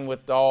siding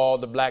with all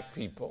the black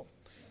people.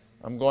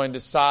 I'm going to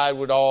side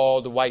with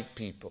all the white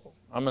people.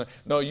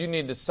 No, you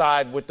need to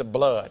side with the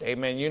blood.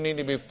 Amen. You need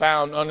to be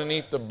found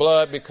underneath the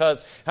blood,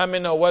 because how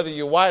many know whether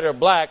you're white or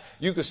black,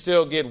 you could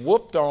still get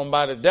whooped on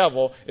by the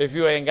devil if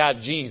you ain't got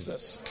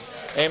Jesus.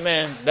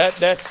 Amen.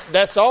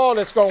 That's all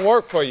that's going to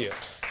work for you.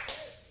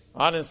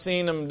 I done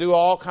seen them do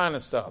all kind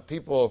of stuff.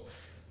 People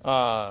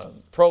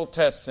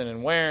protesting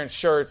and wearing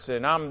shirts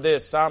and I'm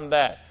this, I'm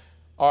that.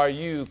 Are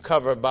you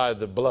covered by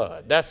the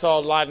blood? That's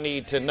all I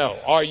need to know.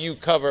 Are you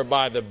covered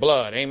by the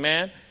blood?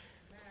 Amen.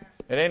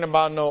 It ain't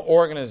about no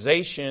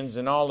organizations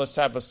and all this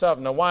type of stuff.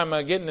 Now, why am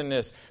I getting in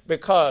this?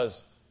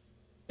 Because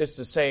it's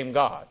the same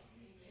God.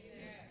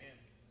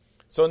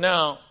 So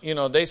now,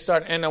 they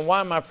start, and then why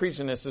am I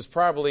preaching this? It's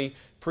probably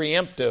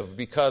preemptive,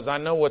 because I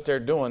know what they're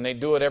doing. They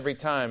do it every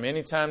time.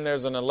 Anytime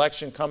there's an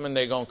election coming,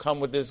 they're going to come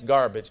with this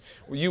garbage.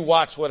 You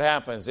watch what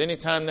happens.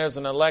 Anytime there's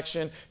an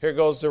election, here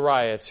goes the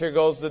riots. Here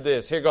goes the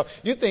this.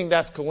 You think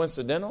that's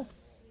coincidental?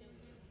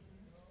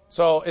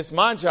 So it's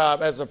my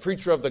job as a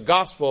preacher of the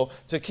gospel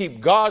to keep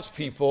God's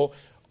people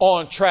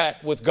on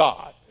track with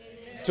God.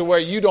 To where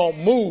you don't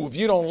move,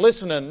 you don't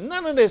listen to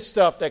none of this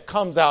stuff that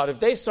comes out. If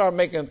they start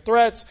making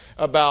threats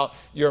about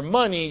your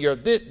money, your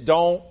this,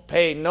 don't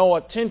pay no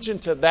attention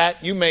to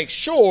that. You make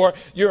sure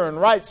you're in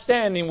right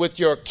standing with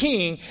your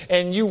king,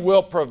 and you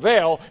will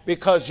prevail,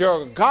 because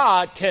your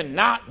God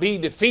cannot be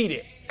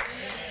defeated.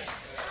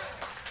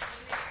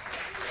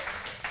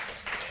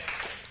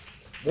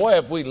 Boy,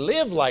 if we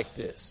live like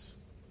this,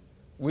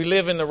 we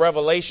live in the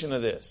revelation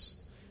of this,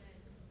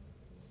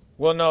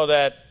 we'll know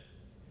that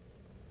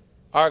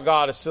our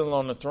God is still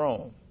on the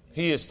throne.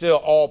 He is still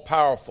all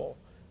powerful,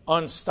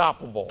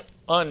 unstoppable,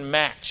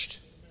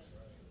 unmatched.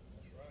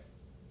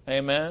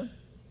 Amen.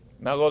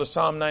 Now go to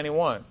Psalm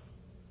 91.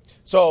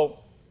 So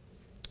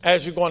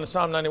as you go into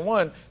Psalm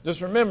 91,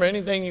 just remember,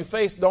 anything you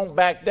face, don't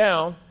back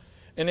down.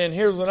 And then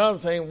here's another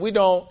thing. We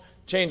don't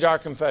change our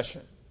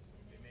confession.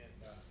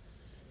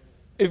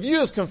 If you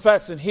was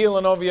confessing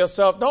healing over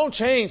yourself, don't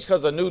change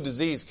because a new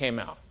disease came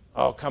out.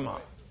 Oh, come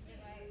on.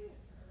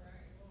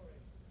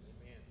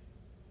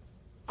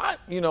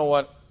 You know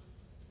what?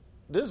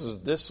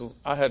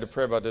 I had to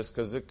pray about this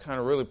because it kind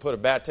of really put a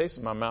bad taste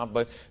in my mouth.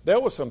 But there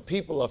were some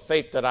people of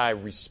faith that I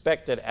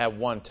respected at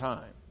one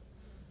time.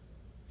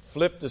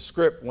 Flipped the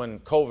script when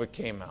COVID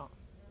came out.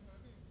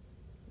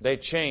 They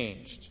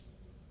changed.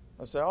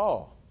 I said,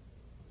 oh,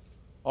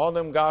 all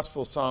them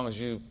gospel songs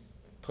you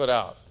put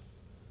out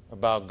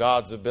about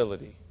God's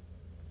ability,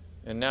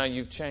 and now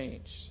you've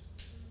changed.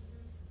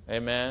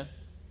 Amen.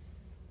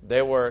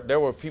 There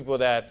were people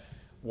that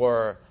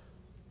were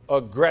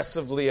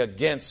aggressively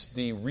against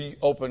the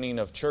reopening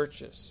of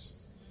churches,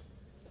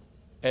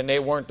 and they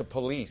weren't the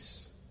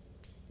police.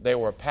 They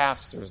were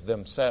pastors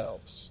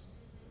themselves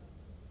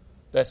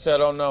that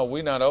said, oh no,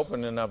 we're not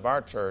opening up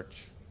our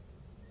church.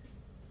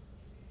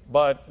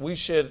 But we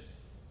should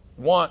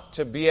want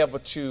to be able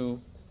to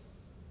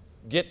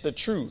get the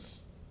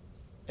truth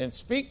and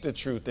speak the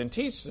truth and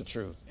teach the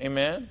truth.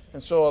 Amen.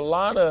 And so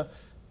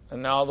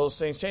and now those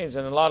things change.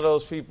 And a lot of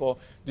those people,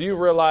 do you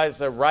realize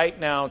that right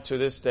now to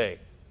this day,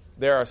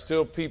 there are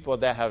still people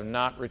that have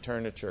not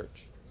returned to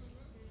church?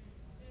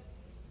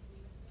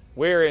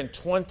 We're in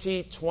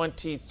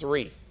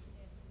 2023.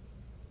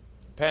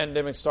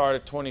 Pandemic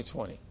started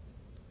 2020.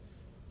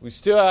 We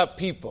still have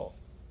people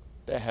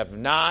that have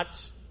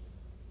not,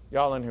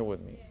 y'all in here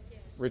with me,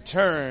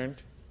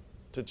 returned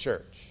to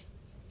church.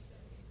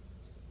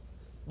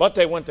 But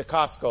they went to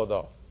Costco,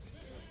 though.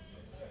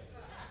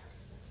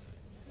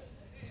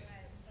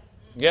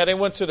 Yeah, they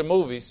went to the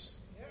movies.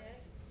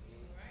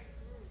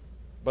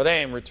 But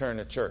they ain't returned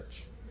to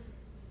church.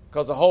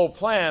 Because the whole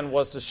plan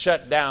was to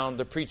shut down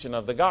the preaching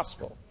of the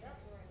gospel.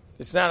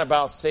 It's not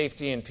about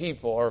safety in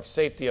people or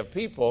safety of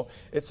people.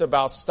 It's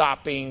about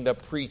stopping the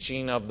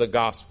preaching of the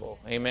gospel.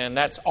 Amen.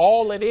 That's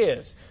all it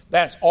is.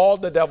 That's all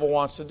the devil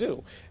wants to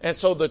do. And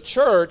so the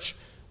church,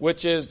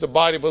 which is the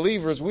body of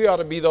believers, we ought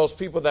to be those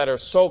people that are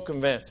so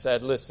convinced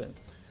that, listen,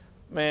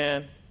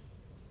 man,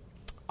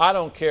 I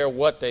don't care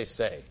what they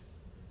say.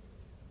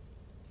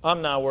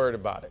 I'm not worried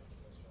about it.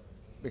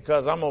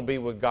 Because I'm going to be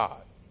with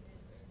God.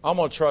 I'm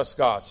going to trust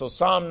God. So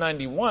Psalm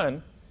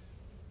 91,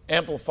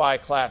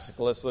 Amplified Classic.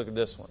 Let's look at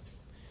this one.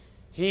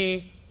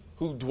 He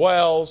who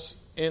dwells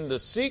in the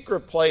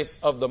secret place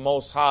of the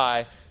Most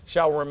High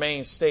shall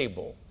remain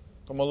stable.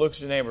 Come on, look at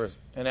your neighbors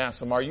and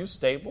ask them, are you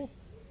stable?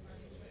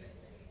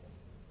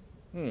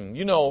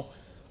 You know,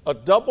 a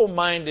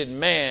double-minded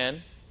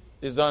man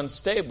is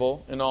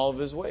unstable in all of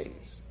his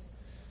ways.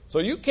 So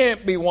you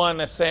can't be one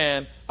that's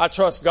saying, I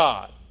trust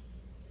God,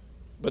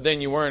 but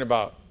then you're worrying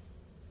about,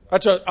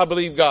 I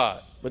believe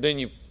God, but then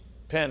you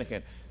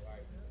panicking.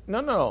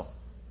 No.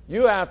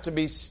 You have to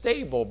be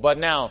stable. But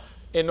now,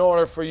 in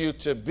order for you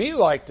to be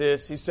like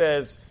this, he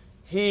says,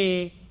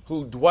 he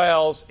who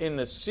dwells in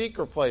the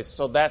secret place.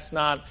 So that's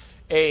not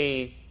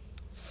a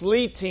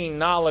fleeting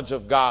knowledge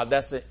of God.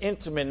 That's an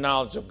intimate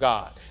knowledge of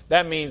God.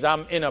 That means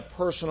I'm in a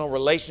personal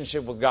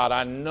relationship with God.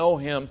 I know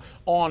him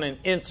on an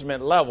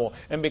intimate level.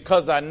 And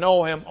because I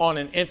know him on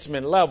an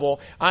intimate level,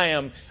 I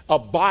am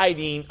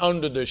abiding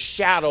under the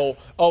shadow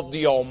of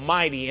the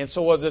Almighty. And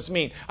so what does this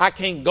mean? I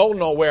can't go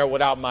nowhere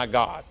without my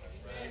God.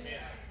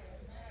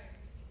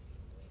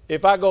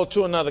 If I go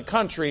to another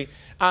country,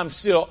 I'm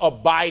still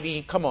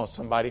abiding, come on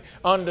somebody,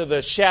 under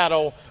the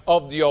shadow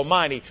of the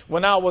Almighty.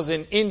 When I was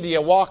in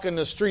India, walking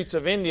the streets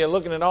of India,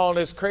 looking at all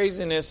this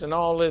craziness and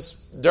all this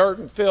dirt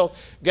and filth,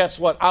 guess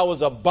what? I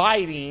was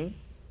abiding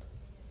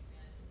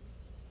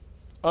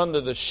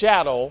under the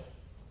shadow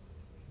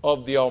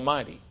of the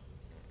Almighty.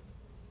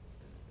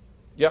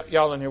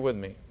 Y'all in here with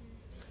me?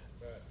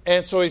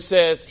 And so he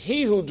says,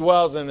 he who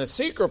dwells in the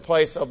secret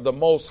place of the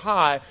Most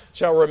High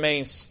shall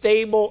remain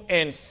stable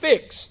and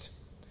fixed.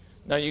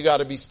 Now you got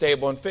to be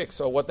stable and fixed.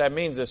 So what that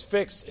means is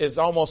fixed is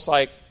almost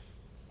like,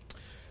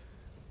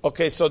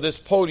 okay, so this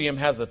podium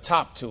has a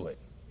top to it.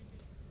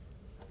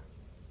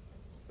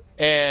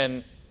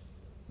 And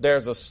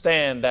there's a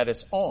stand that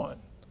it's on.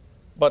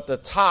 But the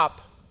top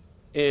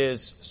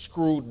is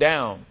screwed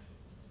down.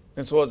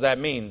 And so what does that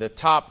mean? The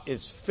top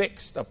is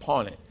fixed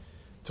upon it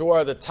to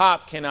where the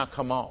top cannot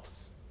come off.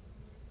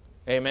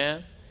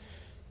 Amen.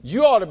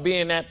 You ought to be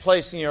in that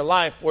place in your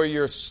life where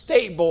you're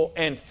stable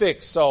and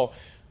fixed. So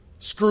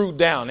screwed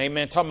down.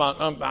 Amen. Talking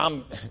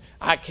about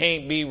I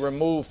can't be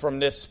removed from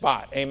this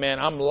spot. Amen.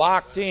 I'm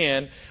locked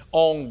in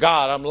on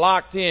God. I'm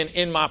locked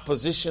in my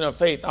position of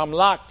faith. I'm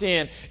locked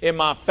in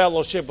my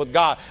fellowship with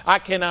God. I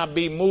cannot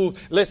be moved.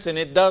 Listen,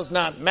 it does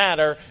not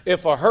matter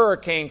if a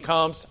hurricane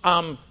comes.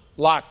 I'm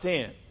locked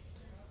in.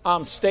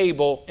 I'm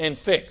stable and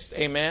fixed.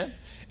 Amen.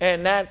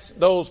 And that's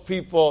those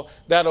people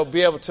that'll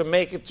be able to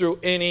make it through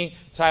any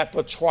type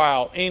of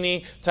trial,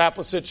 any type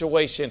of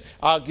situation.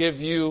 I'll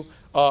give you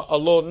a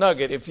little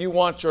nugget. If you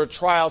want your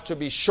trial to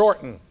be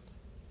shortened,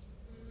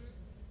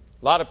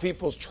 A lot of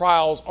people's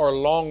trials are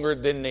longer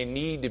than they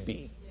need to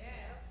be.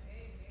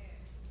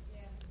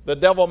 The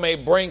devil may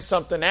bring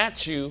something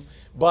at you,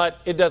 but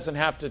it doesn't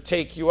have to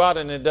take you out,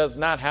 and it does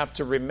not have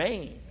to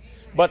remain.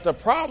 But the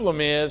problem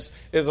is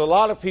a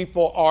lot of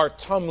people are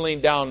tumbling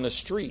down the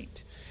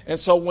street. And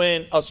so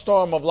when a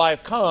storm of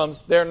life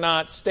comes, they're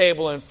not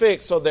stable and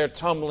fixed, so they're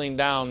tumbling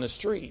down the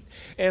street.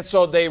 And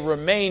so they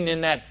remain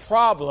in that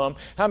problem.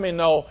 How many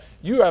know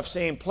you have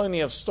seen plenty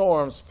of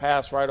storms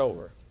pass right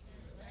over?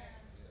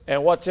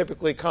 And what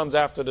typically comes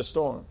after the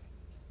storm?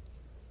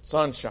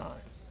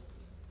 Sunshine.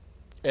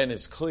 And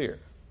it's clear.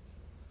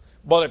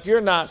 But if you're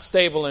not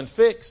stable and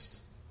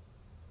fixed,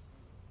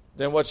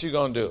 then what you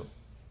going to do?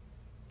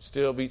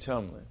 Still be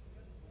tumbling.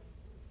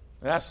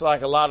 That's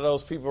like a lot of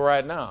those people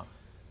right now.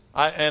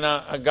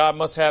 God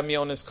must have me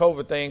on this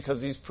COVID thing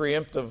because he's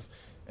preemptive,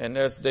 and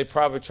they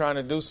probably trying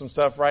to do some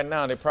stuff right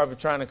now. They're probably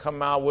trying to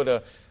come out with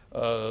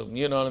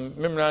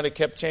remember how they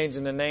kept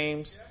changing the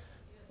names?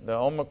 The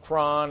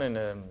Omicron and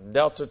the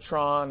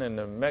Deltatron and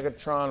the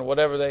Megatron,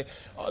 whatever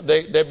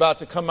they're about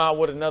to come out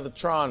with another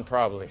Tron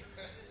probably.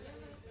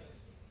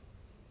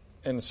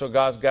 And so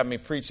God's got me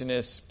preaching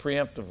this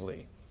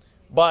preemptively.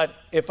 But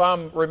if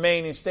I'm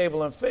remaining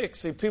stable and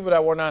fixed, see, people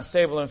that were not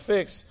stable and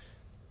fixed,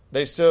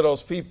 they still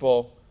those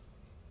people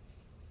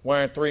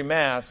wearing 3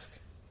 masks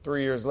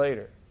 3 years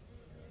later.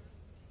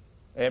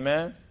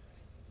 Amen?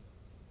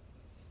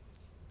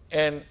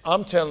 And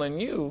I'm telling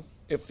you,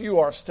 if you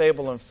are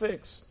stable and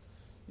fixed,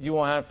 you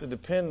won't have to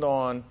depend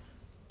on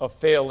a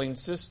failing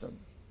system.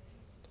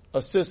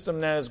 A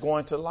system that is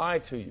going to lie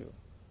to you.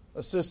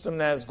 A system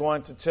that is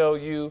going to tell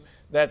you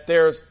that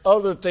there's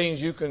other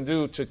things you can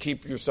do to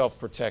keep yourself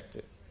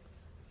protected.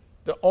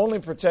 The only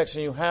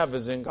protection you have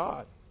is in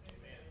God.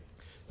 Amen.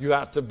 You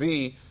have to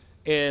be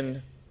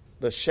in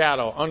the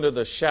shadow, under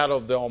the shadow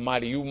of the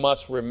Almighty. You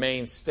must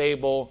remain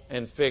stable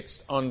and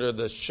fixed under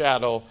the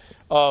shadow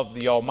of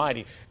the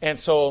Almighty. And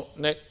so,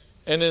 and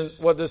then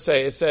what does it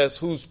say? It says,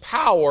 whose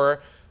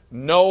power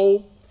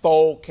no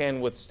foe can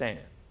withstand.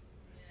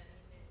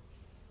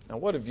 Now,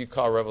 what if you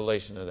call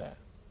revelation of that?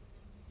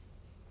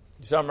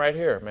 Something right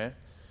here, man.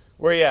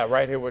 Where you at?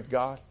 Right here with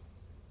God?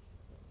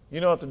 You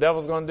know what the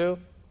devil's going to do?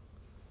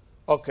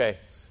 Okay,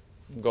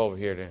 go over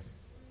here then.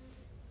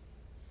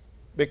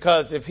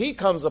 Because if he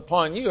comes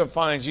upon you and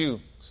finds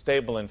you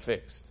stable and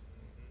fixed,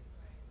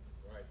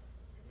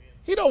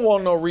 he don't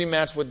want no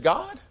rematch with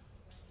God.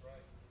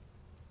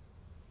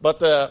 But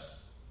the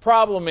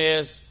problem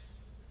is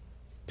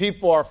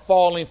people are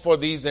falling for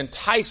these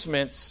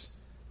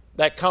enticements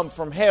that come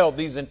from hell,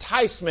 these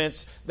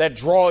enticements that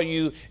draw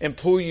you and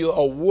pull you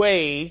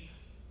away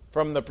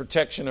from the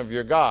protection of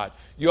your God.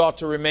 You ought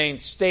to remain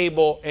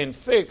stable and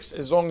fixed.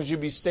 As long as you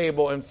be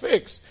stable and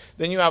fixed,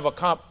 then you have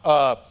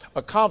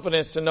a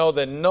confidence to know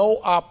that no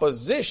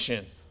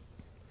opposition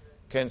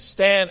can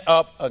stand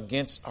up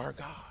against our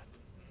God.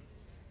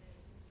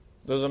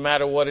 Doesn't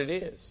matter what it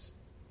is.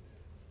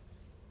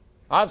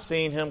 I've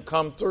seen him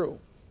come through.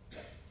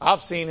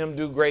 I've seen him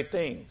do great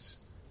things.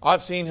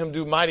 I've seen him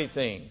do mighty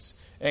things.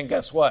 And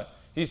guess what?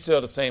 He's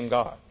still the same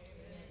God.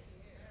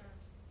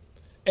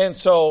 And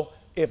so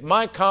if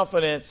my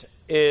confidence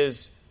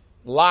is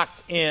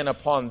locked in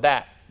upon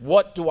that,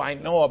 what do I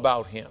know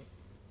about him?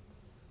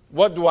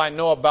 What do I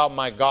know about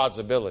my God's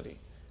ability?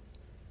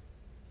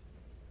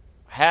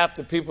 Half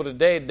the people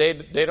today,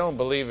 they don't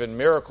believe in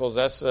miracles,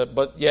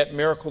 but yet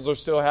miracles are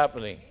still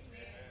happening.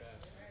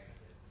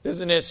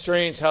 Isn't it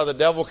strange how the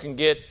devil can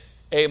get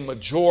a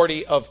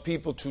majority of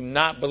people to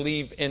not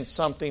believe in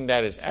something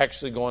that is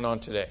actually going on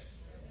today?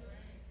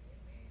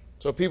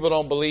 So people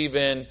don't believe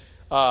in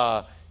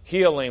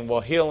healing.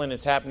 Well, healing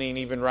is happening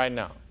even right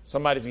now.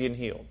 Somebody's getting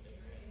healed.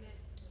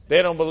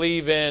 They don't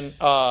believe in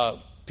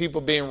people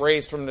being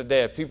raised from the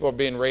dead. People are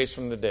being raised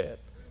from the dead.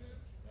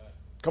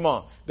 Come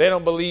on. They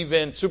don't believe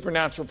in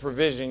supernatural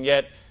provision,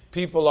 yet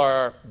people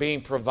are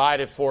being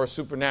provided for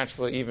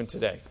supernaturally even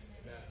today.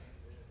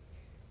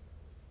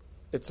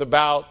 It's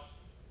about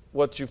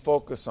what you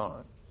focus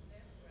on.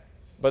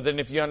 But then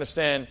if you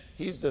understand,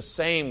 he's the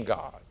same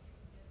God.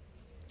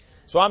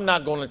 So I'm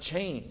not going to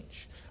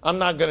change. I'm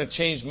not going to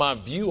change my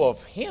view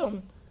of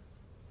him.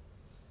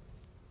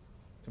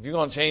 If you're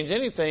going to change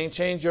anything,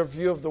 change your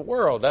view of the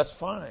world. That's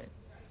fine.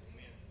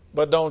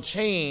 But don't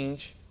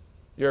change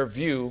your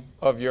view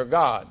of your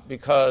God,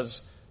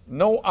 because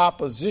no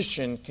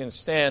opposition can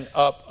stand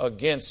up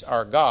against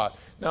our God.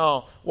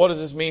 Now, what does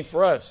this mean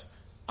for us?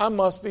 I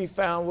must be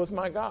found with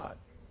my God.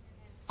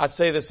 I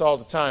say this all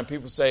the time.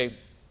 People say,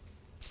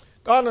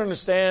 God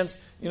understands,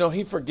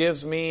 he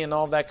forgives me and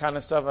all that kind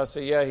of stuff. I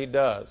say, yeah, he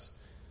does.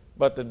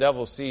 But the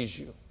devil sees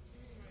you.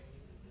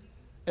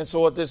 And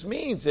so what this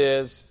means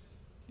is,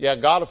 yeah,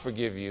 God will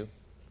forgive you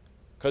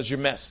because you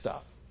messed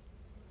up.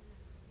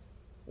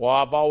 Well,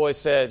 I've always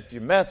said, if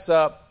you mess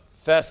up,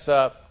 fess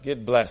up,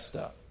 get blessed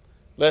up.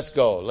 Let's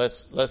go.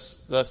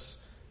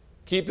 Let's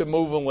keep it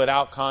moving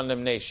without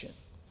condemnation.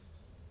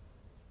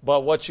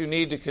 But what you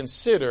need to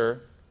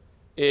consider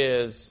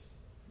is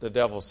the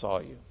devil saw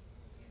you.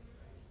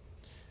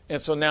 And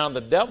so now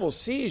the devil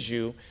sees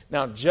you.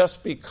 Now,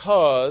 just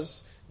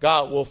because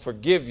God will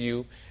forgive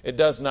you, it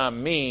does not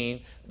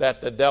mean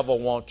that the devil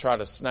won't try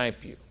to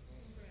snipe you.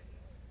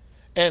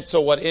 And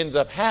so what ends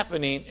up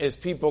happening is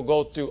people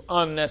go through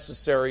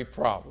unnecessary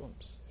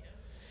problems.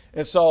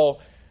 And so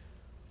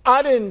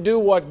I didn't do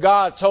what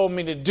God told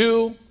me to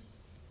do,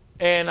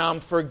 and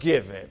I'm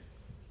forgiven.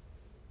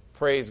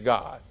 Praise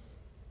God.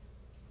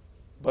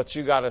 But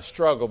you got to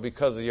struggle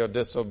because of your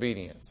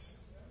disobedience.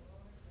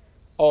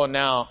 Oh,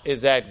 now,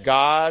 is that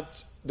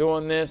God's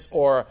doing this?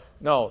 Or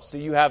no,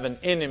 see, you have an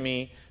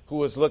enemy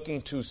who is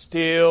looking to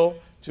steal,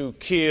 to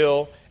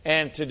kill,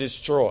 and to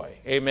destroy.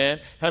 Amen.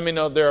 How many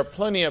know there are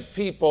plenty of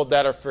people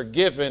that are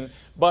forgiven,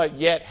 but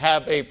yet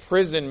have a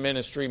prison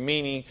ministry,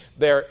 meaning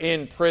they're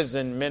in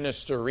prison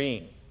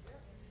ministering.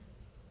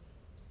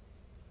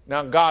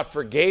 Now, God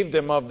forgave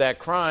them of that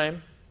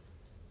crime,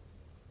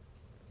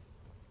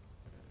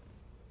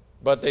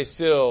 but they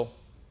still,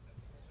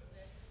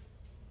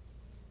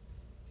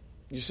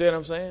 you see what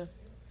I'm saying?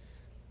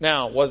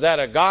 Now, was that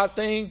a God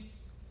thing?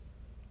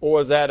 Or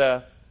was that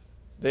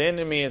the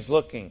enemy is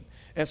looking?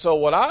 And so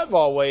what I've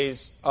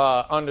always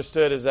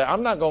understood is that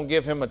I'm not going to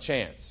give him a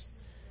chance.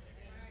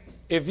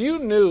 If you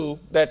knew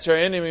that your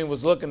enemy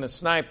was looking to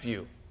snipe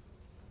you,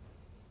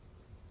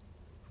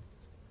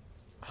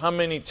 how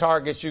many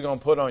targets you going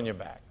to put on your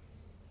back?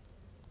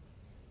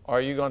 Or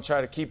are you going to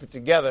try to keep it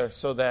together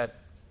so that,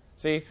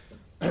 see,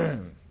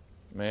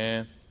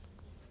 man.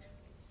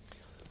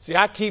 See,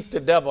 I keep the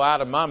devil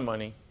out of my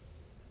money.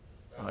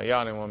 Oh,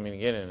 y'all didn't want me to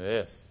get into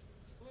this.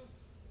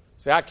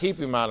 See, I keep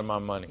him out of my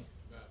money.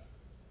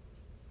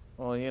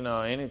 Well, you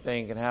know,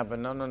 anything can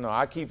happen. No.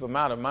 I keep him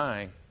out of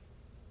mine.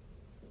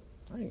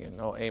 I ain't getting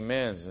no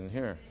amens in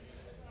here.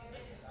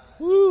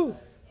 Woo.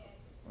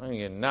 I ain't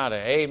getting not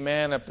an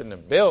amen up in the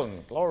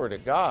building. Glory to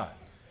God.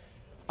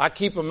 I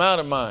keep him out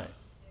of mine.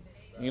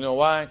 You know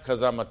why?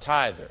 Because I'm a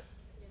tither.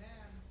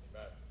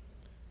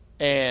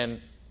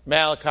 And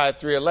Malachi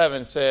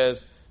 3:11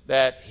 says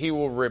that he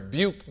will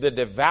rebuke the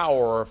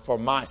devourer for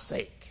my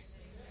sake.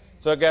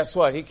 So guess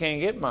what? He can't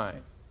get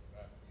mine.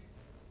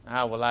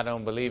 Well, I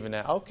don't believe in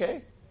that.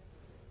 Okay.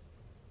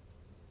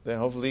 Then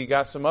hopefully you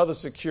got some other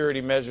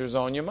security measures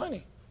on your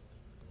money.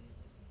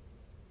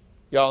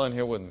 Y'all in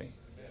here with me?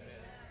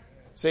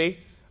 See,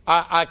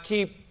 I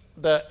keep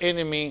the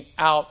enemy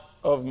out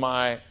of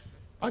I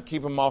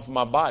keep him off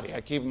my body.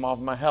 I keep him off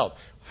my health.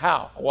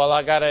 How? Well,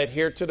 I got to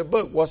adhere to the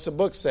book. What's the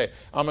book say?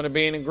 I'm going to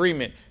be in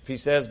agreement. If he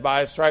says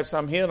by his stripes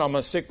I'm healed, I'm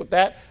going to stick with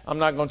that. I'm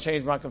not going to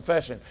change my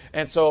confession.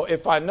 And so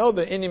if I know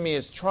the enemy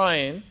is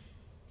trying,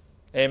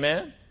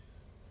 amen.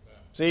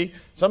 See,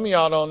 some of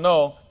y'all don't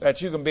know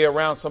that you can be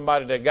around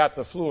somebody that got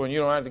the flu and you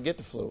don't have to get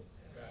the flu.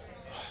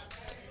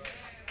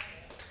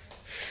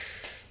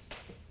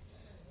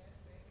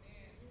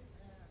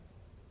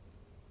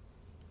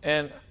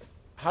 And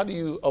how do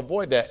you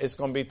avoid that? It's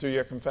going to be through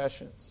your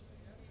confessions.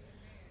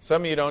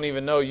 Some of you don't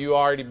even know you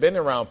already been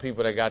around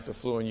people that got the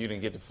flu and you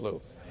didn't get the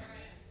flu.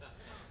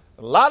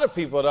 A lot of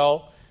people,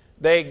 though,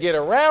 they get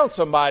around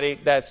somebody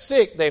that's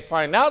sick, they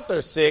find out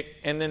they're sick,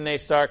 and then they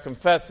start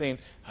confessing,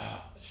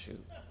 oh,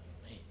 shoot,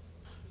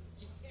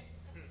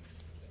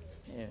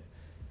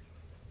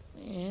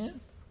 man.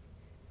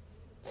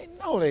 They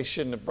know they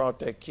shouldn't have brought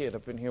that kid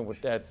up in here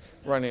with that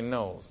running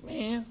nose.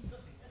 Man.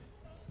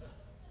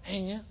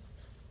 Hang it.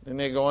 Then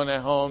they go in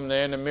at home,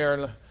 they're in the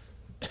mirror.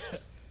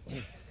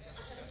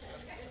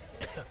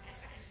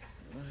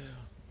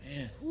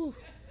 Man, whew,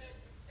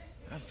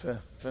 I'm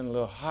feeling a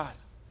little hot.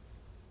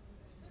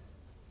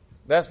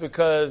 That's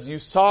because you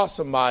saw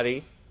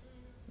somebody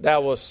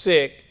that was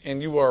sick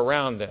and you were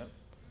around them.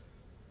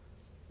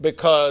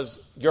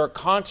 Because your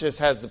conscience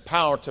has the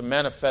power to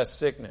manifest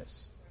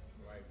sickness.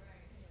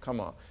 Come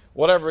on.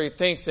 Whatever he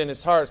thinks in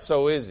his heart,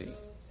 so is he.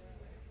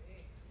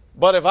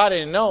 But if I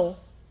didn't know,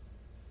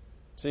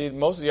 see,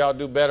 most of y'all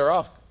do better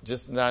off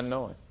just not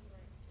knowing.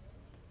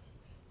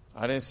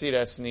 I didn't see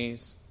that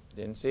sneeze.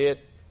 Didn't see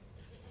it.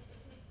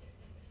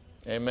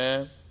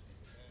 Amen.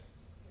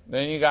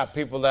 Then you got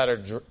people that are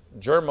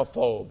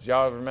germaphobes.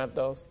 Y'all ever met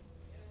those?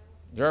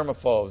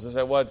 Germaphobes. They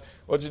say, what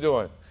you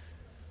doing?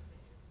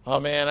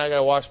 Oh, man, I got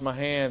to wash my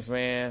hands,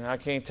 man. I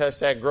can't touch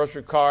that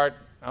grocery cart.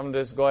 I'm going to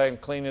just go ahead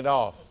and clean it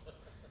off.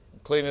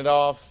 Clean it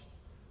off.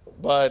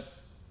 But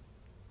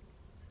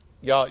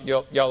y'all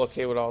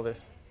okay with all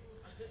this?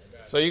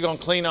 So you're going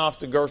to clean off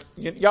the grocery.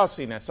 Y'all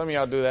seen that. Some of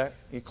y'all do that.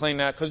 You clean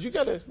that because you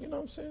got to, you know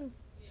what I'm saying?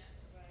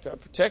 You got to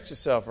protect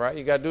yourself, right?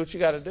 You got to do what you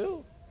got to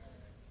do.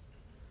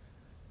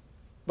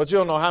 But you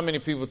don't know how many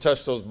people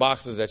touch those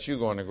boxes that you're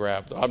going to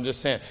grab. Though. I'm just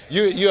saying,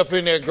 you up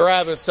in there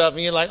grabbing stuff,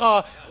 and you're like,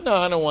 oh, no,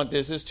 I don't want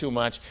this. It's too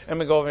much. I'm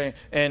going to go over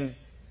here,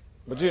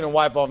 but you didn't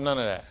wipe off none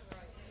of that.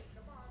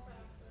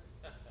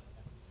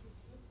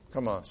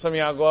 Come on. Some of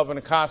y'all go up in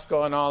the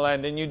Costco and all that,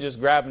 and then you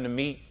just grabbing the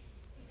meat.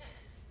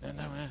 Let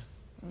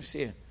me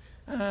see it.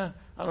 I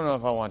don't know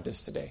if I want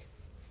this today.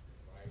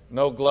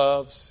 No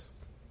gloves.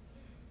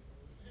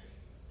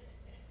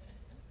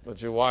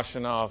 But you're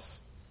washing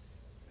off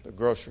the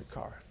grocery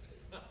cart.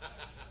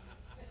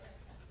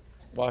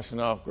 Washing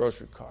off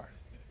grocery cart.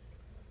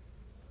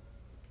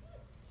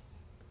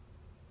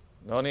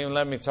 Don't even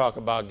let me talk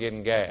about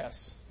getting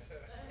gas.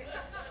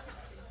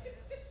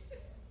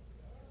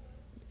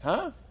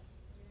 Huh?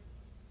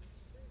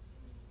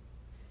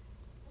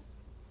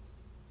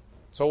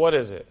 So what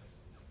is it?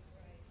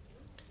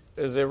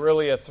 Is it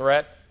really a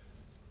threat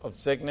of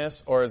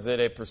sickness, or is it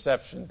a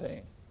perception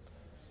thing?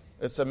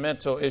 It's a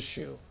mental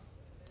issue.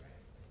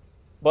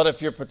 But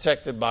if you're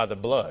protected by the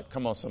blood,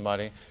 come on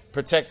somebody,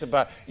 protected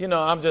by,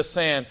 I'm just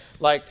saying,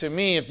 like to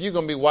me, if you're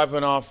going to be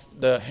wiping off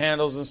the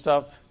handles and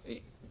stuff,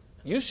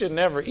 you should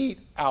never eat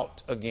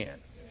out again.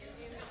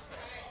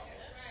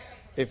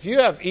 If you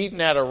have eaten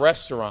at a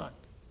restaurant,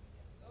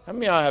 how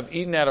many of y'all have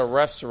eaten at a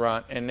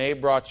restaurant and they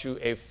brought you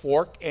a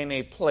fork and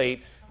a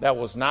plate that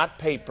was not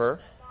paper?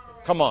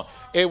 Come on.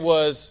 It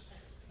was,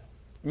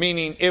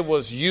 meaning it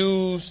was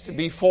used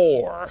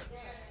before.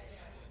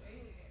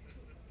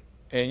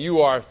 And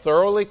you are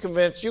thoroughly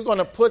convinced you're going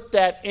to put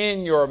that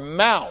in your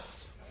mouth.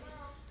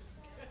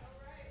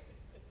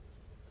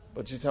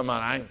 But you're talking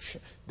about,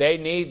 they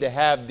need to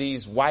have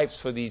these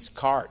wipes for these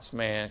carts,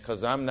 man,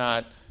 because I'm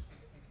not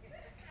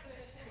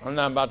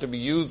about to be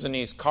using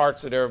these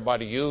carts that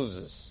everybody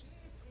uses.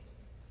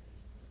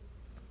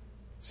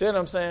 See what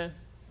I'm saying?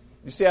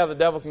 You see how the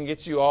devil can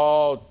get you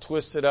all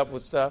twisted up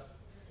with stuff?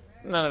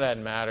 None of that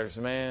matters,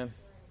 man.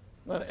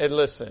 And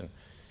listen,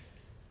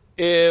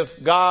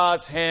 if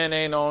God's hand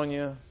ain't on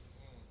you,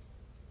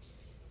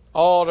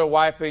 all the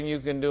wiping you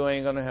can do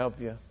ain't going to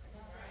help you.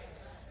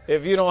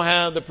 If you don't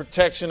have the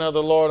protection of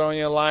the Lord on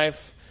your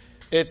life,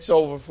 it's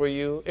over for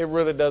you. It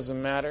really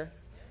doesn't matter.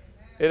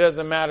 It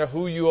doesn't matter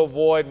who you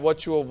avoid,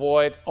 what you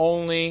avoid.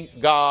 Only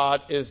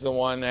God is the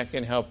one that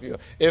can help you.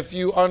 If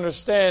you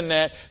understand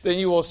that, then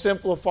you will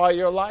simplify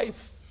your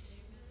life.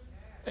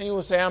 And you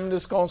will say, I'm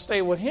just going to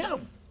stay with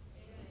Him.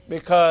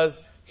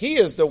 Because He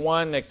is the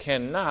one that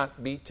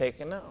cannot be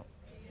taken out.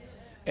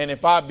 And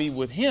if I be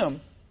with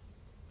Him,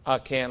 I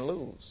can't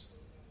lose.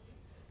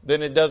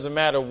 Then it doesn't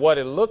matter what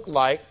it looked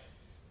like.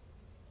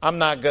 I'm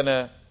not going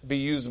to be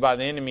used by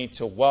the enemy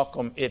to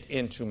welcome it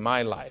into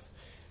my life.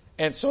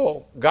 And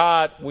so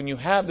God, when you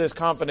have this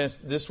confidence,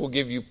 this will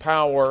give you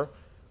power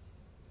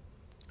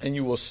and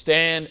you will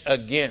stand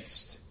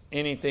against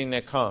anything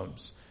that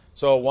comes.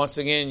 So once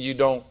again, you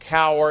don't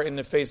cower in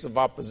the face of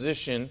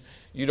opposition.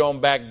 You don't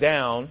back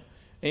down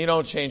and you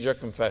don't change your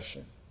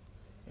confession.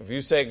 If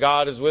you say,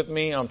 God is with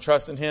me, I'm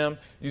trusting Him,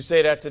 you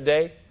say that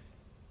today?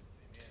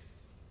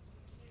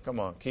 Come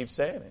on, keep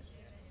saying it.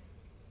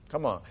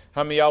 Come on.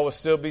 How many of y'all would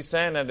still be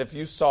saying that if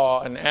you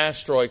saw an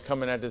asteroid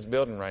coming at this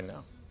building right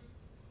now?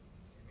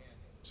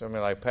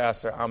 Somebody like,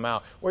 Pastor, I'm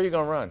out. Where are you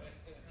going to run?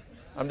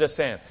 I'm just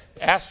saying,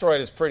 the asteroid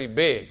is pretty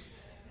big.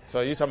 So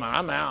you're talking about,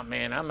 I'm out,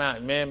 man. I'm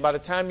out. Man, by the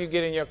time you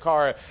get in your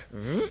car,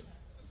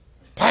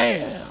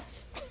 bam.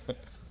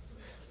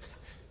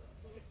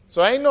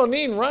 So ain't no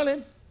need in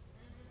running.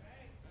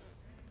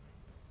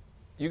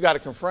 You got to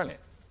confront it.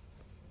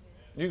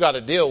 You got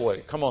to deal with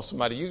it. Come on,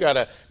 somebody. You got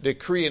to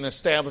decree and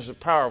establish the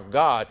power of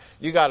God.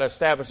 You got to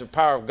establish the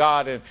power of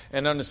God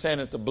and understand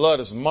that the blood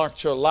has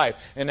marked your life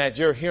and that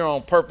you're here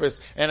on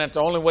purpose and that the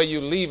only way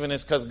you're leaving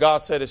is because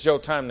God said it's your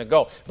time to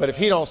go. But if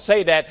He don't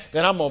say that,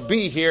 then I'm going to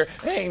be here.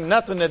 There ain't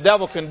nothing the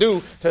devil can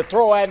do to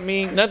throw at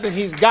me, nothing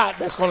he's got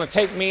that's going to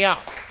take me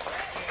out.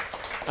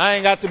 I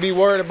ain't got to be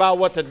worried about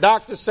what the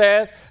doctor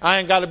says. I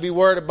ain't got to be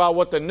worried about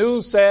what the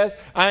news says.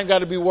 I ain't got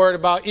to be worried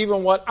about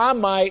even what I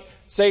might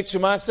say to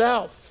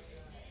myself.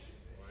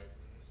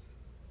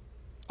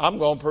 I'm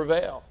going to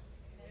prevail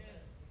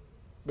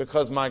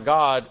because my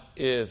God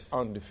is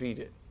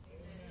undefeated.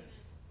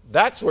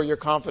 That's where your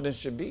confidence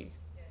should be.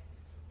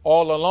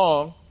 All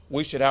along,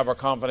 we should have our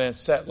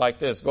confidence set like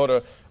this. Go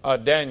to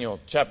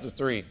Daniel chapter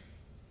 3.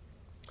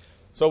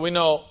 So we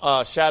know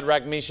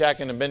Shadrach,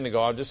 Meshach, and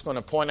Abednego. I'm just going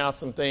to point out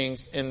some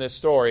things in this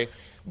story.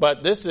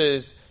 But this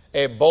is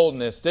a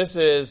boldness. This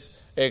is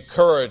a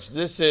courage.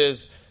 This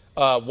is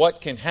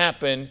what can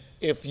happen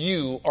if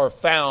you are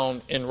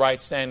found in right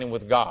standing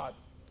with God.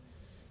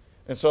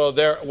 And so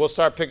there, we'll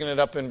start picking it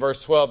up in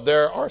verse 12.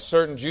 There are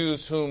certain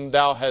Jews whom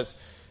thou hast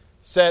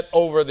set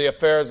over the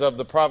affairs of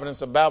the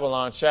province of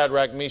Babylon,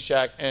 Shadrach,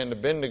 Meshach, and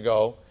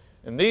Abednego.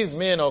 And these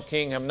men, O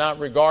king, have not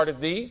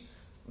regarded thee.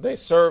 They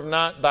serve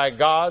not thy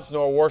gods,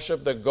 nor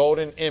worship the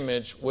golden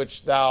image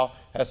which thou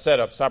hast set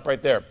up. Stop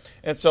right there.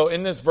 And so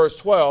in this verse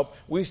 12,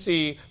 we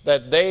see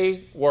that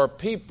they were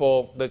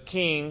people the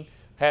king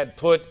had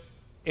put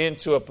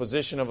into a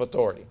position of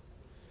authority.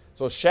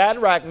 So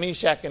Shadrach,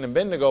 Meshach, and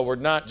Abednego were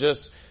not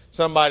just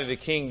somebody the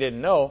king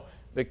didn't know.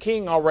 The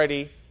king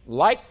already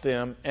liked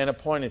them and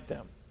appointed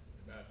them.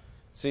 Amen.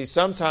 See,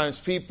 sometimes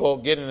people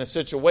get in a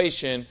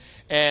situation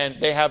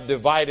and they have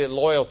divided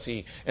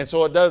loyalty. And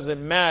so it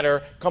doesn't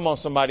matter, come on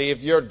somebody,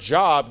 if your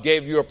job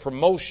gave you a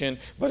promotion,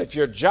 but if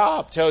your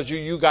job tells you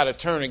you got to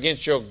turn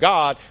against your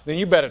God, then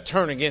you better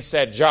turn against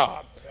that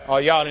job. Oh,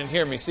 y'all didn't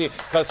hear me. See,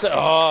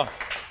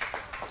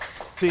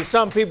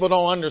 some people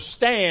don't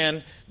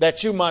understand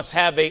that you must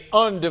have an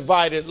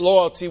undivided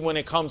loyalty when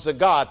it comes to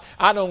God.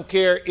 I don't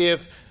care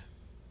if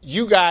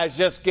you guys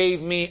just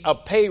gave me a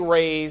pay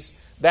raise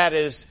that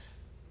is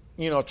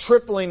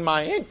tripling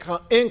my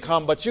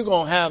income, but you're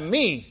going to have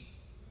me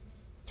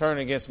turn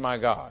against my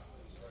God.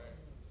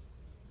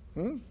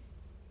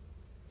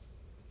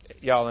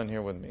 Y'all in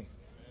here with me?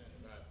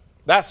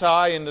 That's how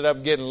I ended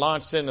up getting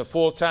launched into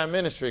full-time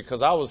ministry,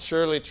 because I was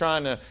surely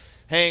trying to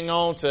hang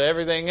on to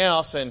everything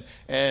else and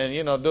do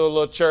a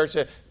little church.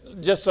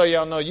 Just so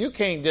y'all know, you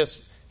can't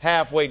just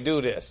halfway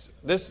do this.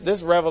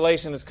 This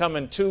revelation is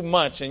coming too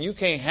much, and you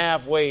can't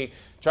halfway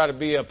try to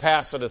be a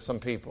pastor to some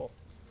people.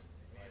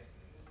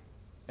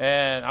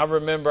 And I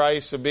remember I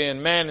used to be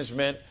in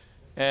management,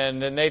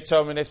 and then they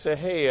told me, they said,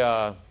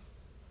 hey,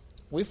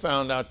 we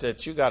found out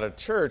that you got a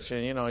church,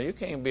 and you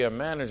can't be a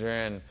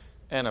manager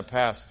and a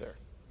pastor.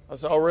 I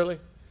said, oh, really?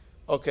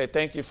 Okay,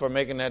 thank you for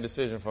making that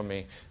decision for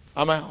me.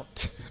 I'm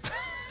out.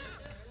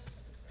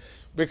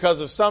 Because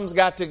if something's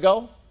got to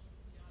go,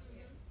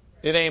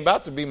 it ain't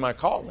about to be my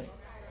calling.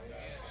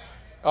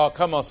 Oh,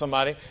 come on,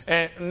 somebody.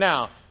 And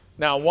now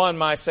one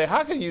might say,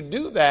 how can you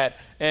do that?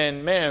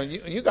 And man,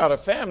 you got a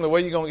family. Where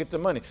you going to get the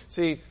money?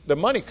 See, the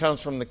money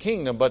comes from the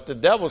kingdom, but the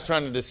devil's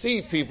trying to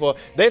deceive people.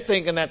 They're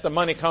thinking that the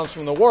money comes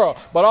from the world,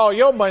 but all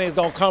your money is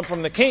going to come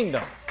from the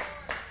kingdom.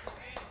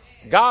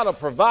 God will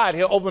provide.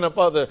 He'll open up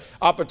other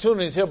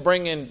opportunities. He'll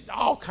bring in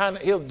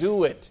he'll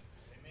do it.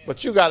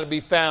 But you got to be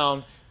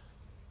found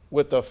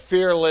with a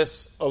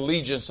fearless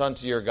allegiance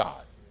unto your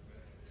God.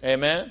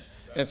 Amen.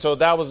 And so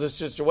that was the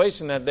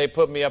situation that they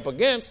put me up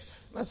against.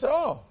 And I said,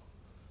 oh,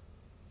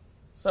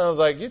 sounds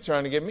like you're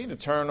trying to get me to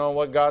turn on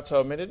what God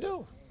told me to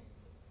do.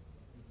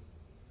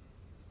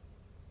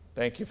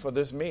 Thank you for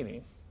this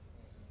meeting.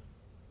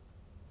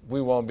 We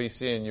won't be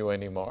seeing you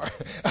anymore.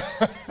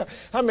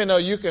 How many know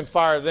you can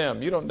fire them?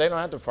 They don't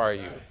have to fire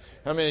you.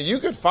 I mean, you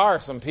could fire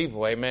some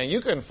people, amen.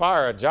 You can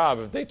fire a job.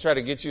 If they try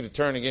to get you to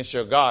turn against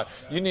your God,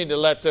 you need to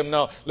let them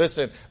know,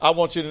 listen, I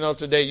want you to know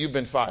today you've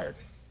been fired.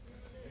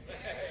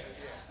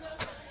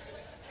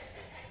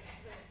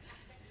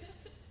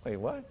 Wait,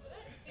 what?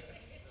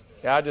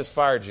 Yeah, I just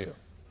fired you.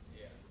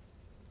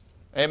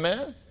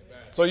 Amen?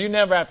 So you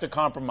never have to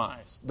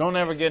compromise. Don't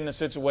ever get in a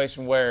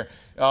situation where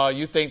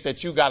you think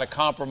that you got to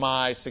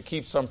compromise to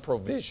keep some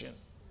provision.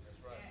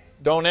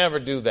 Don't ever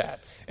do that.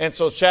 And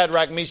so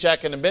Shadrach,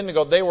 Meshach, and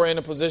Abednego, they were in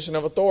a position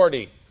of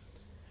authority.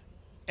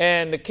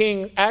 And the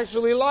king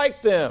actually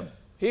liked them.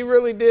 He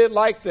really did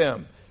like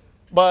them.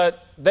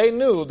 But they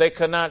knew they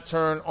could not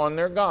turn on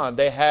their God.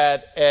 They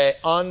had an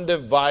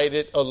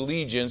undivided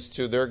allegiance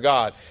to their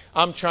God.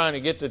 I'm trying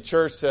to get the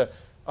church to...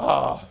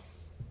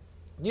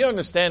 you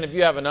understand, if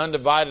you have an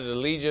undivided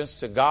allegiance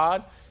to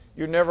God,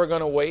 you're never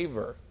going to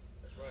waver.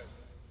 That's right.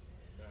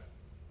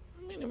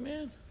 I mean,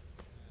 man.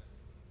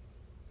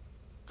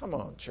 Come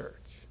on, church.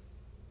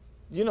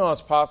 You know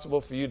it's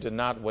possible for you to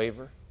not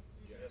waver?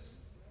 Yes.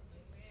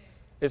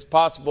 It's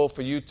possible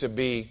for you to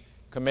be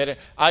committed.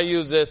 I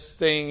use this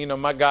thing,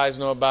 my guys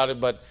know about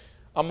it, but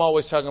I'm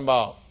always talking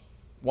about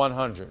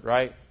 100,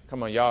 right?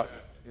 Come on, y'all.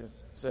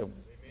 It's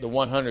the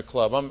 100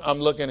 club.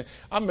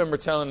 I remember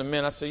telling the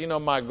men, I said,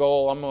 my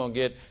goal, I'm going to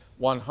get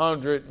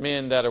 100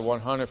 men that are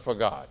 100 for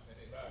God.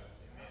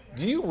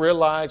 Do you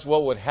realize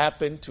what would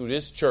happen to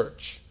this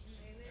church?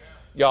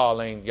 Y'all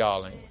ain't.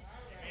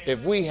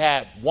 If we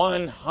had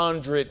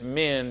 100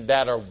 men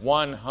that are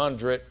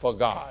 100 for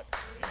God,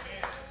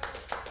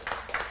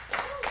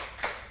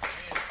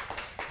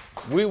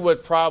 we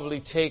would probably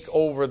take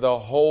over the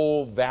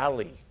whole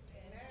valley.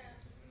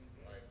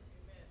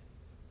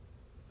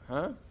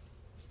 Huh?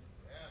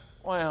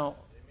 Well,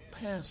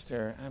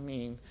 Pastor,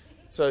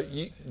 so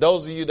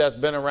those of you that's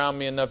been around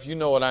me enough, you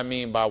know what I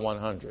mean by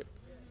 100.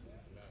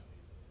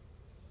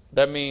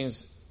 That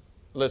means,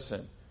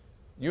 listen,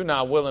 you're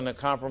not willing to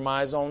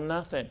compromise on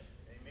nothing.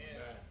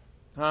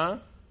 Huh?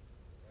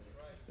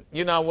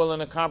 You're not willing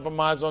to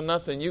compromise on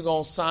nothing. You're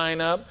going to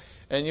sign up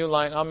and you're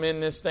like, I'm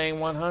in this thing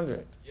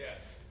 100.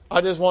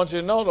 I just want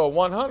you to know, though,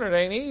 100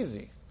 ain't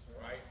easy.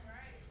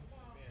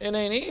 It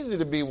ain't easy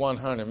to be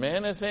 100,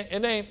 man.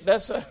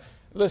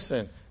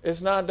 Listen,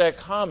 it's not that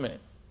common.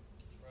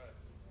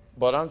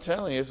 But I'm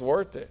telling you, it's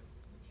worth it.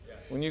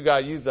 When you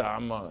got used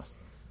to,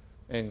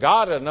 and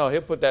God will know,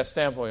 He'll put that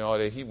stamp on you,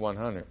 oh, He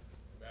 100.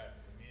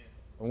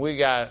 And we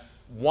got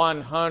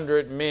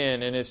 100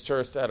 men in this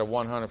church that are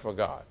 100 for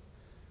God.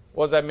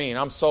 What does that mean?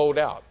 I'm sold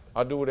out.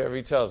 I'll do whatever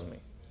He tells me.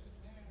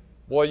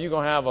 Boy, you're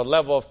going to have a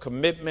level of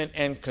commitment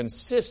and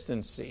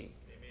consistency.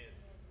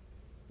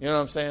 You know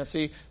what I'm saying?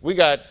 See, we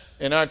got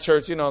in our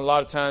church, a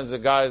lot of times the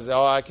guys,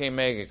 I can't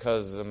make it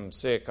because I'm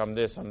sick, I'm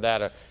this, I'm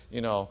that,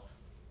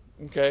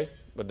 Okay,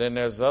 but then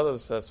there's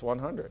others that's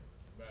 100.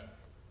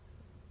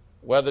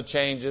 Weather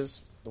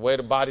changes, the way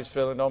the body's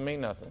feeling don't mean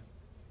nothing.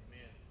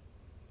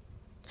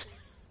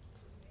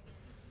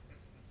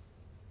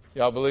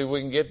 Y'all believe we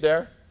can get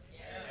there?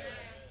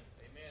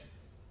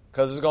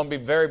 Because it's going to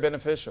be very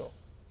beneficial.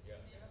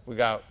 We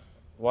got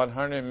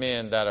 100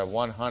 men that are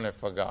 100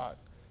 for God.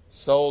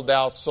 Sold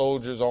out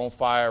soldiers on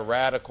fire,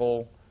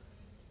 radical.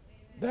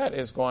 That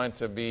is going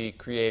to be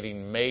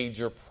creating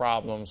major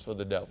problems for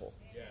the devil.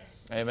 Yes.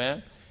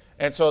 Amen.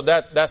 And so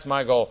that's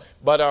my goal.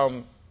 But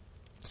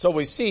So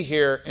we see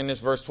here in this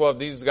verse 12,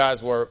 these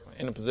guys were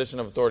in a position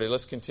of authority.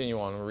 Let's continue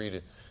on and read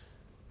it.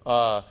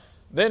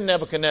 Then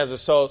Nebuchadnezzar,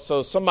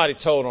 so somebody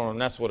told on him,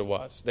 that's what it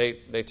was.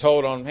 They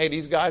told on him, hey,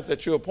 these guys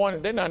that you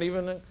appointed, they're not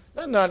even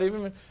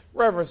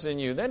reverencing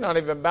you. They're not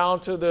even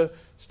bound to the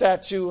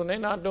statue, and they're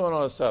not doing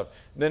all this stuff.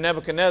 Then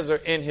Nebuchadnezzar,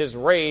 in his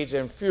rage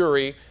and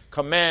fury,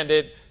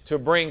 commanded to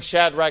bring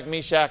Shadrach,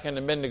 Meshach, and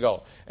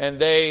Abednego.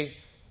 And they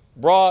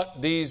brought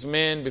these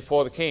men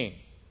before the king.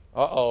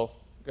 Got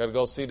to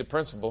go see the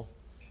principal.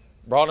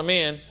 Brought them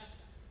in.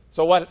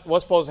 So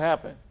what's supposed to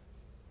happen?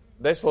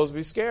 They're supposed to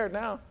be scared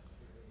now.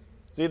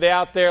 See, they're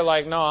out there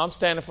like, no, I'm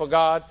standing for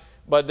God.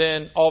 But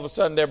then all of a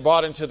sudden they're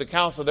brought into the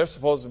council. They're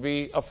supposed to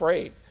be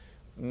afraid.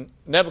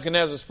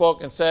 Nebuchadnezzar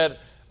spoke and said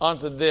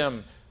unto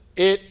them,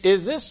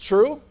 is this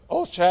true,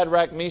 O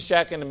Shadrach,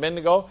 Meshach, and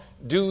Abednego?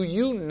 Do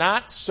you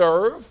not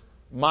serve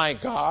my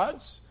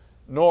gods,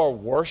 nor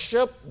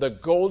worship the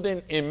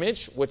golden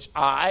image which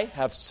I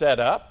have set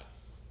up?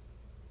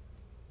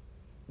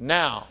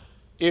 Now,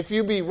 if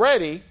you be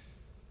ready,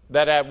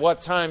 that at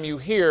what time you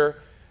hear.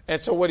 And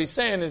so what he's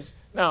saying is,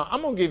 now,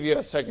 I'm going to give you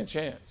a second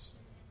chance.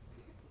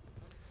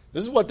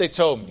 This is what they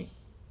told me.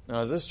 Now,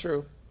 is this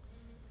true?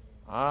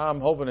 I'm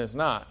hoping it's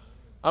not.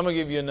 I'm going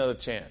to give you another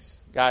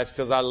chance, guys,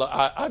 because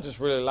I just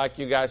really like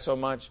you guys so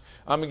much.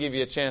 I'm going to give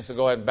you a chance to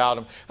go ahead and bow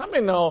them. How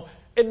many know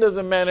it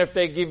doesn't matter if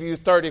they give you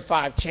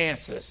 35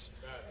 chances?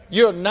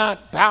 You're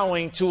not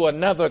bowing to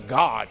another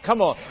God. Come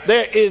on.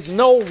 There is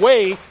no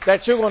way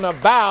that you're going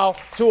to bow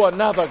to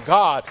another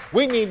God.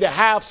 We need to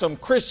have some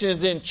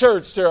Christians in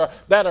church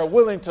that are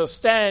willing to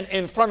stand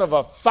in front of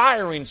a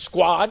firing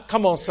squad.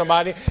 Come on,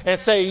 somebody, and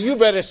say, you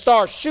better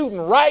start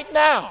shooting right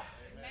now.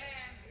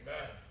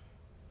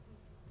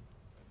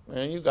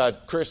 Man, you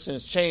got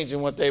Christians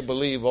changing what they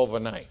believe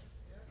overnight.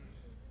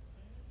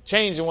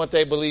 Changing what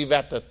they believe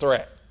at the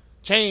threat.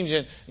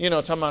 Changing,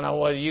 talking about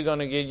what you're going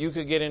to get. You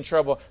could get in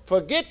trouble.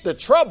 Forget the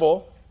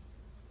trouble.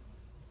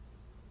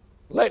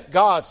 Let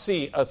God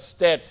see a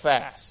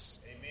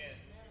steadfast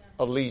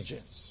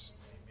allegiance.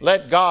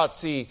 Let God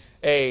see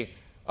a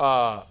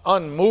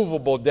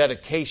unmovable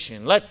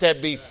dedication. Let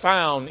that be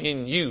found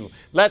in you.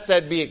 Let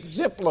that be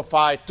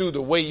exemplified through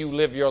the way you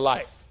live your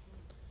life.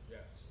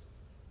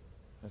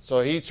 And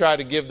so he tried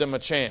to give them a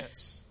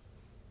chance.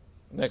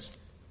 Next,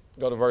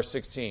 go to verse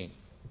 16.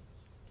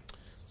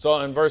 So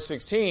in verse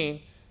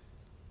 16,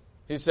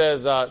 he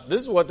says,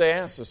 this is what they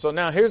answer. So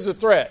now here's the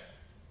threat.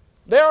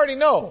 They already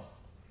know.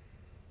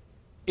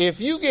 If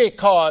you get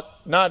caught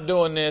not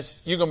doing this,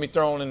 you're going to be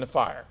thrown in the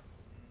fire.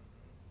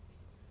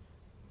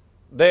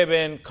 They've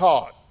been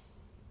caught.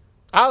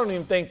 I don't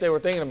even think they were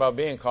thinking about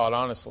being caught,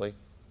 honestly,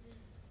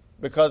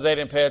 because they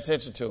didn't pay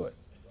attention to it.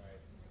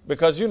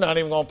 Because you're not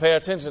even going to pay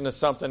attention to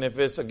something if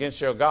it's against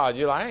your God.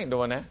 You're like, I ain't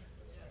doing that.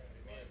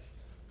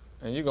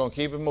 And you're going to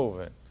keep it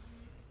moving.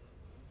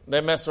 They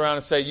mess around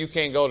and say, you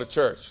can't go to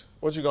church.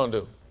 What you going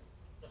to do?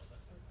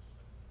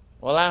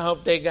 Well, I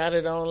hope they got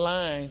it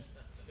online.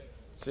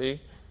 See?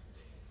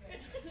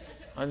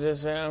 I'm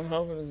just saying, I'm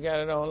hoping they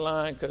got it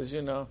online because,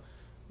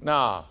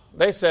 Nah,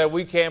 they said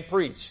we can't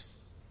preach.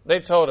 They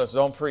told us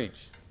don't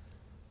preach.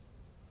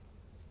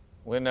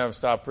 We'll never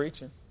stop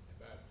preaching.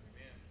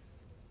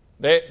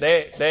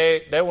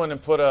 They went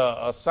and put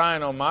a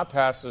sign on my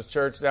pastor's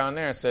church down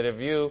there and said, if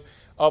you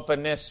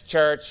open this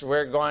church,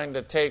 we're going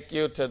to take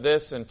you to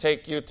this and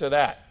take you to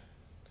that.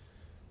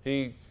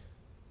 He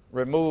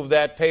removed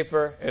that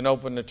paper and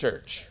opened the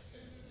church.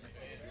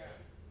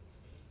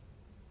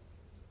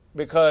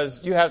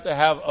 Because you have to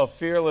have a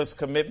fearless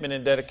commitment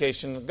and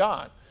dedication to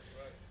God.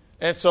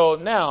 And so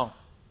now,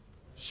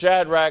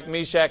 Shadrach,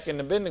 Meshach, and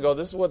Abednego,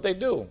 this is what they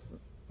do.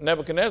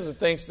 Nebuchadnezzar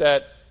thinks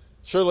that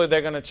surely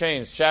they're going to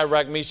change.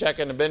 Shadrach, Meshach,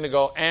 and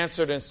Abednego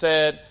answered and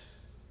said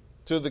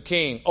to the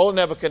king, O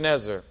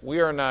Nebuchadnezzar,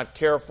 we are not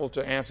careful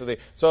to answer thee.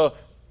 So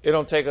it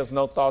don't take us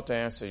no thought to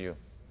answer you.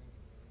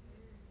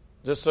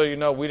 Just so you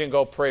know, we didn't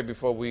go pray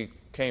before we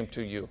came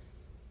to you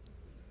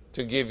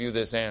to give you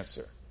this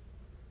answer.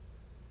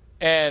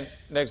 And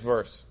next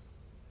verse.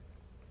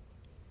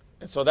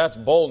 And so that's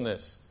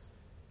boldness.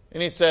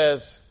 And he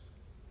says,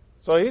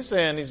 so he's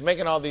saying, he's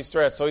making all these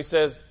threats. So he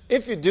says,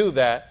 if you do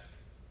that,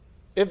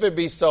 if it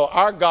be so,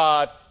 our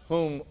God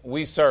whom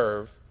we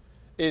serve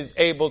is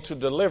able to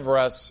deliver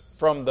us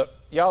from the...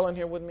 Y'all in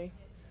here with me?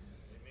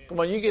 Come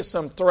on, you get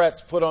some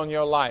threats put on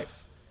your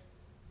life.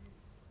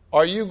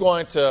 Are you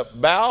going to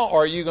bow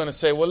or are you going to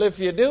say, well, if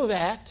you do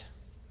that,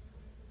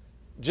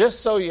 just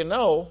so you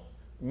know,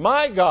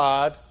 my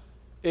God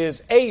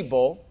is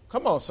able...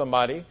 Come on,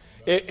 somebody.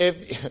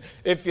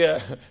 If you,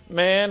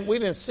 man, we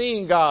didn't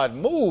see God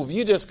move.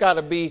 You just got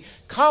to be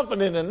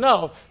confident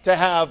enough to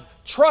have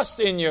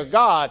trust in your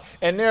God.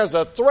 And there's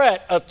a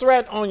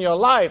threat on your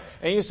life.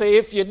 And you say,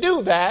 if you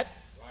do that,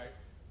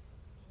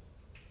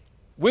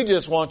 we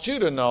just want you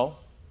to know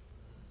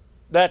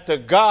that the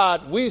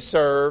God we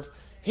serve,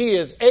 he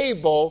is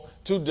able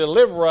to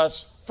deliver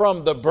us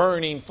from the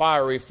burning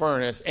fiery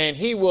furnace. And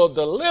he will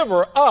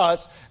deliver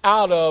us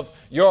out of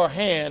your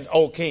hand,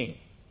 O King.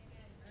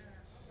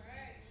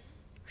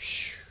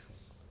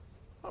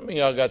 How many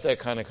of y'all got that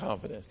kind of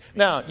confidence?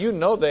 Now, you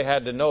know they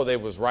had to know they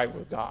was right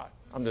with God.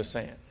 I'm just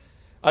saying.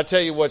 I'll tell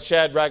you what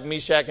Shadrach,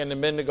 Meshach, and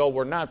Abednego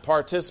were not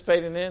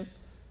participating in.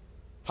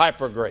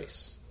 Hyper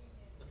grace.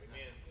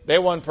 They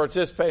weren't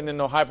participating in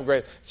no hyper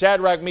grace.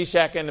 Shadrach,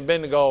 Meshach, and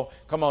Abednego,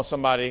 come on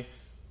somebody,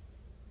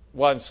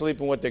 wasn't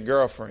sleeping with their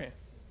girlfriend.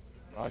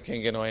 I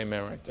can't get no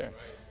amen right there.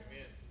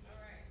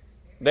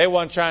 They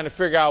weren't trying to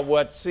figure out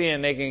what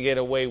sin they can get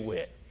away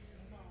with.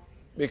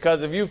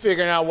 Because if you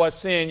figuring out what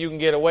sin you can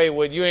get away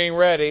with, you ain't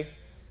ready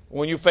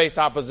when you face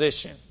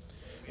opposition.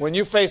 When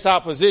you face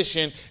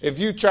opposition, if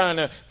you trying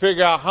to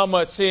figure out how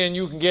much sin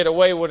you can get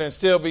away with and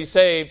still be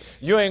saved,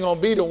 you ain't going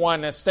to be the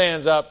one that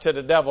stands up to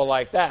the devil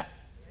like that.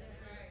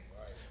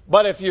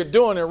 But if you're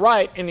doing it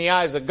right in the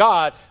eyes of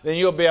God, then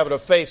you'll be able to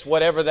face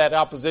whatever that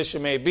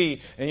opposition may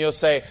be. And you'll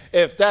say,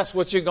 if that's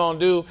what you're going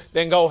to do,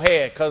 then go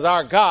ahead. Because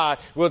our God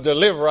will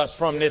deliver us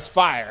from this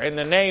fire. In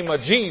the name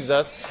of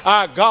Jesus,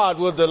 our God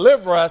will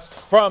deliver us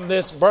from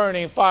this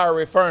burning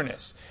fiery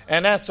furnace.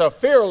 And that's a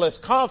fearless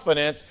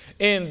confidence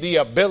in the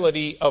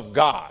ability of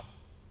God.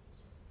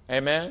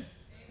 Amen?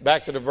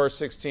 Back to the verse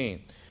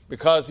 16.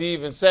 Because he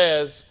even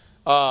says,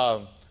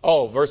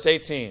 verse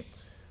 18.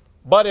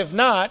 But if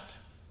not,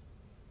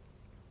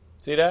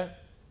 see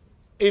that?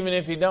 Even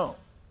if you don't.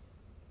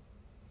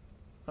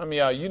 I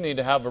mean, you need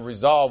to have a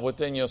resolve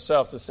within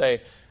yourself to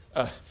say,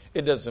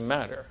 it doesn't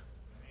matter.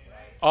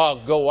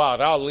 I'll go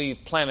out. I'll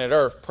leave planet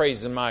Earth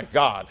praising my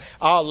God.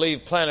 I'll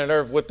leave planet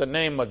Earth with the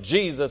name of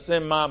Jesus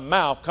in my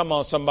mouth. Come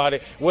on, somebody.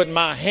 With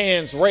my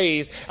hands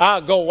raised. I'll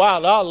go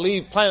out. I'll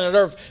leave planet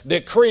Earth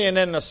decreeing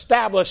and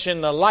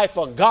establishing the life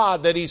of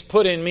God that he's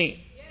put in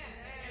me.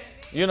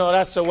 You know,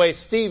 that's the way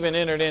Stephen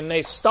entered in.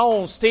 They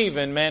stoned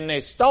Stephen, man. They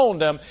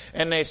stoned him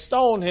and they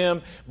stoned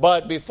him.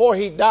 But before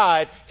he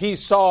died, he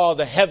saw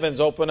the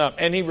heavens open up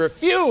and he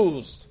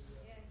refused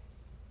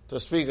to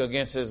speak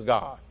against his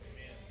God.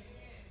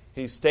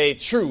 He stayed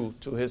true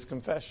to his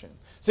confession.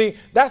 See,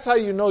 that's how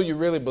you know you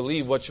really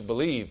believe what you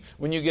believe,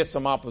 when you get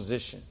some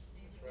opposition.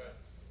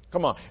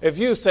 Come on. If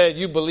you said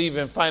you believe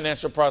in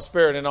financial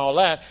prosperity and all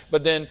that,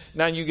 but then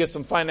now you get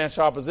some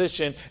financial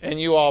opposition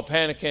and you all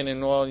panicking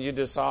and, well, you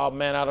just, oh,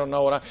 man, I don't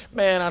know what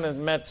I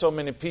done met so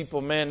many people,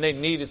 man, they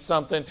needed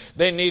something.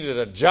 They needed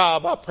a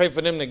job. I pray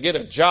for them to get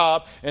a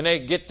job and they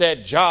get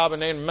that job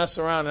and they mess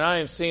around and I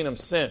ain't seen them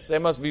since. They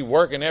must be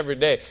working every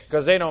day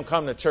because they don't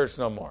come to church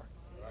no more.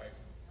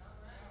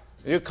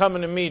 You're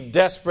coming to me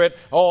desperate.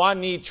 Oh, I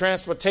need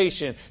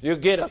transportation. You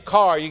get a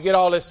car. You get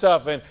all this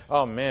stuff. And,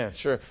 oh, man,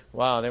 sure.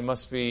 Wow, they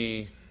must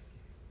be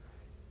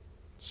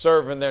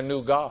serving their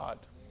new God.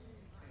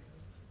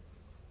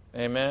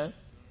 Amen.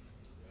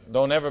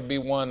 Don't ever be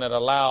one that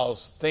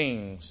allows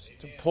things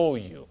to pull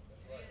you.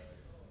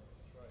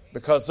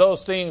 Because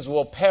those things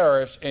will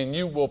perish and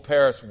you will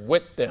perish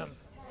with them.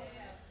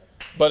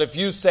 But if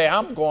you say,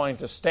 I'm going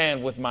to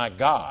stand with my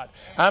God,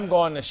 I'm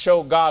going to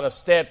show God a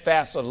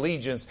steadfast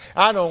allegiance.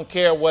 I don't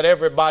care what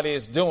everybody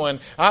is doing.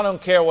 I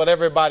don't care what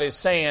everybody's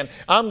saying.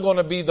 I'm going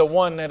to be the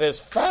one that is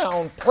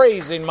found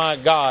praising my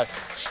God,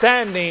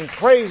 standing,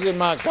 praising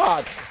my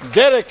God,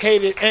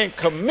 dedicated and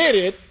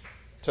committed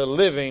to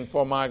living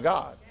for my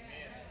God.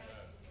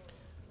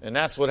 And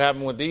that's what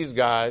happened with these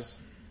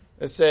guys.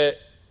 It said,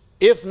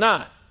 if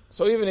not,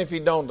 so even if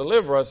he don't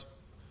deliver us,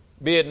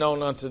 be it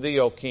known unto thee,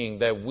 O king,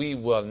 that we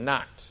will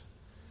not.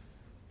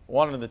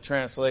 One of the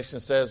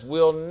translations says,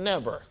 we'll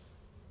never.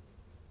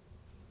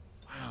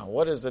 Wow,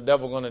 what is the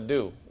devil going to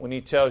do when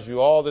he tells you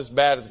all this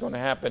bad is going to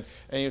happen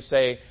and you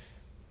say,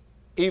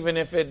 even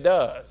if it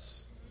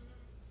does,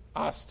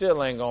 I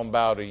still ain't going to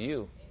bow to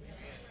you.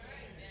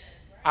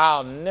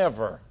 I'll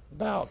never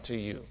bow to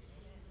you.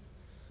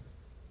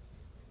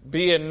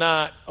 Be it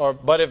not,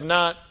 but if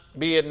not,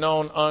 be it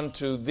known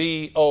unto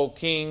thee, O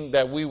king,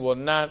 that we will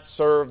not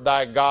serve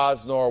thy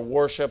gods nor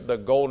worship the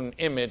golden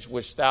image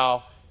which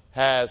thou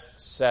hast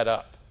set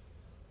up.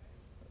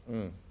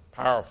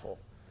 Powerful.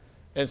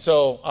 And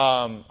so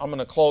I'm going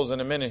to close in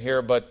a minute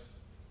here, but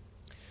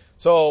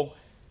so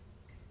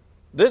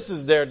this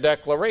is their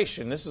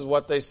declaration. This is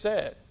what they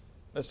said.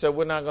 They said,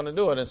 we're not going to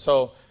do it. And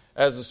so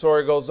as the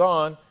story goes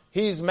on,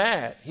 he's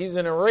mad. He's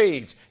in a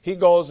rage. He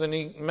goes and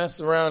he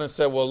messes around and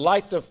said, well,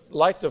 light the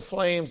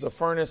flames, the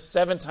furnace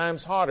 7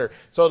 times hotter.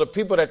 So the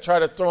people that tried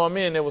to throw him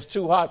in, it was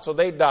too hot, so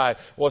they died.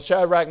 Well,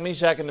 Shadrach,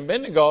 Meshach, and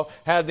Abednego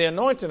had the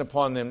anointing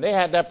upon them. They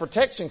had that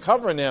protection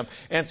covering them.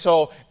 And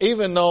so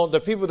even though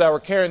the people that were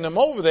carrying them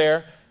over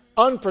there,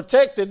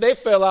 unprotected, they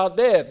fell out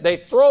dead. They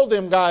throw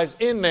them guys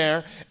in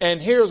there,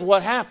 and here's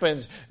what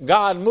happens.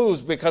 God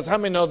moves, because how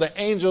many know the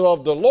angel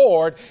of the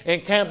Lord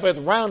encampeth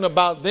round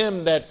about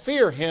them that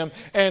fear him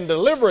and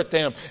delivereth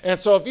them. And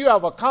so if you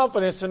have a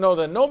confidence to know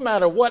that no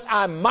matter what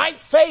I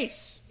might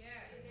face,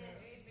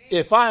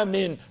 if I'm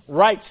in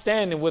right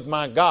standing with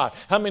my God,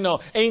 how many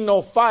know ain't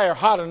no fire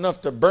hot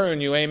enough to burn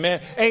you,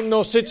 amen? Ain't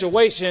no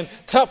situation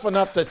tough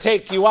enough to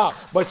take you out.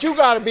 But you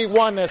got to be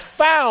one that's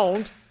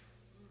found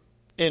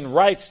in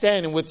right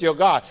standing with your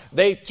God.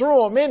 They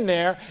threw him in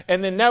there,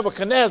 and then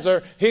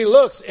Nebuchadnezzar, he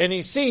looks and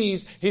he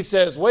sees, he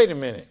says, wait a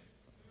minute.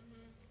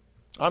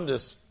 I'm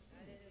just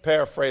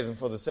paraphrasing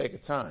for the sake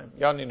of time.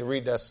 Y'all need to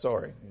read that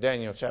story.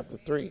 Daniel chapter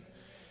 3.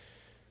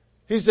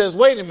 He says,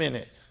 wait a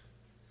minute.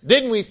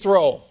 Didn't we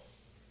throw?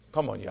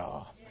 Come on,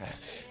 y'all.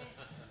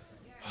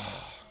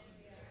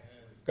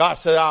 God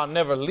said, I'll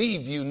never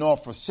leave you nor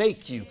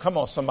forsake you. Come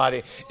on,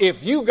 somebody.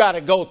 If you got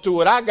to go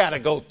through it, I got to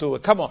go through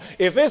it. Come on.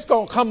 If it's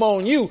going to come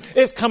on you,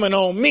 it's coming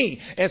on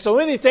me. And so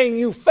anything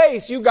you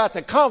face, you got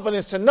the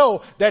confidence to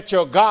know that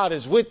your God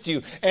is with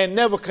you. And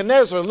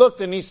Nebuchadnezzar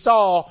looked and he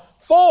saw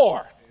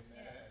 4.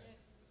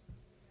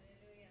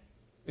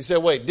 He said,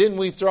 wait, didn't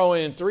we throw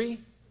in 3?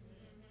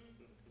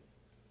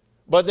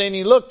 But then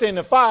he looked in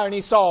the fire and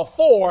he saw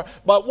 4.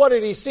 But what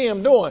did he see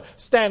him doing?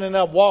 Standing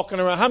up, walking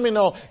around. How many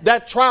know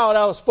that trial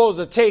that was supposed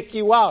to take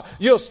you out,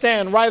 you'll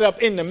stand right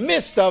up in the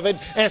midst of it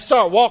and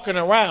start walking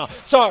around,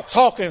 start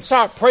talking,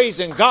 start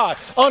praising God,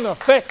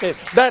 unaffected.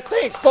 That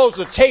thing's supposed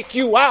to take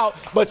you out,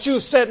 but you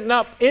sitting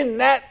up in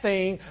that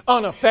thing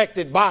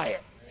unaffected by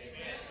it.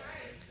 Amen.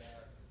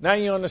 Now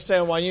you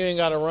understand why you ain't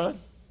got to run?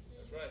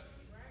 That's right.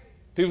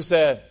 People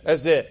said,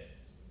 that's it.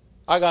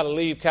 I got to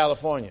leave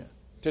California.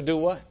 To do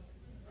what?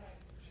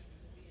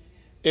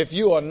 If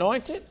you're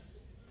anointed,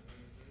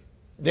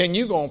 then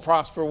you're going to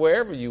prosper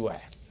wherever you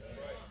at.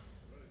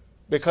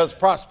 Because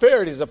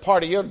prosperity is a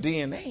part of your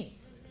DNA.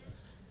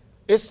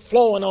 It's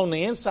flowing on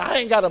the inside. I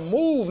ain't got to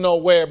move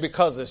nowhere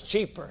because it's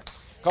cheaper.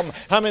 Come on.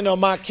 How many know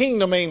my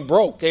kingdom ain't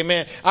broke?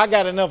 Amen. I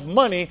got enough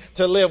money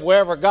to live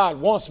wherever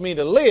God wants me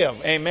to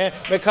live. Amen.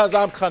 Because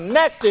I'm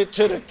connected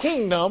to the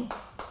kingdom.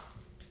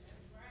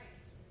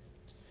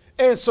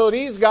 And so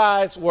these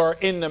guys were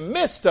in the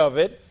midst of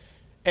it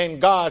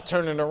and God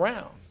turning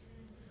around.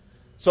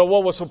 So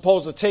what was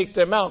supposed to take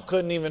them out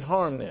couldn't even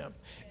harm them.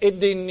 It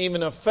didn't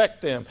even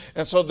affect them.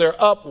 And so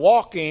they're up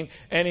walking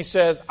and he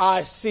says,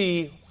 I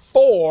see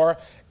 4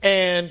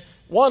 and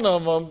one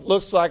of them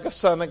looks like a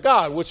son of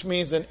God, which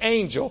means an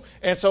angel.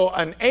 And so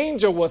an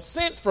angel was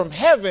sent from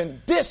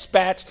heaven,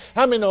 dispatched.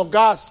 How many know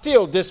God's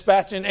still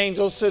dispatching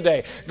angels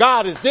today?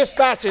 God is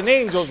dispatching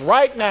angels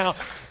right now.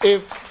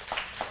 If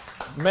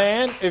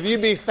you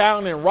be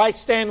found in right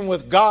standing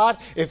with God,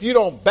 if you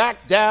don't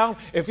back down,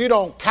 if you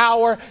don't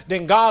cower,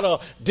 then God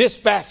will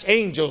dispatch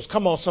angels.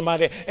 Come on,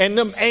 somebody. And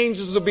them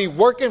angels will be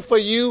working for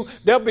you.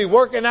 They'll be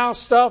working out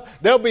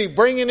stuff. They'll be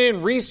bringing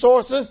in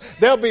resources.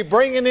 They'll be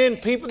bringing in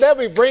people. They'll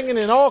be bringing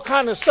in all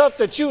kinds of stuff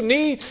that you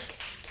need.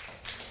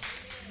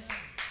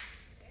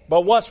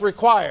 But what's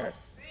required?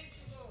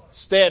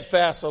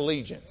 Steadfast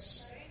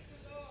allegiance.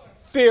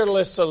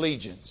 Fearless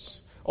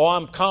allegiance. Oh,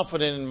 I'm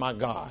confident in my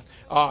God.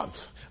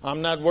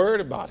 I'm not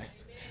worried about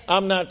it.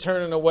 I'm not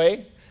turning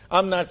away.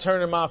 I'm not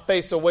turning my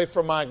face away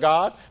from my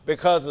God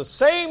because the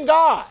same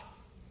God.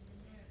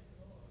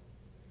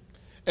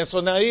 And so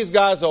now these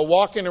guys are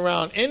walking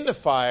around in the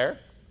fire.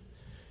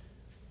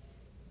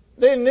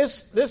 Then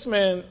this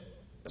man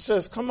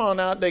says, come on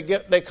out.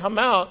 They come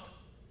out.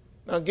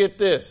 Now get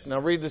this. Now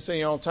read this in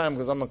your own time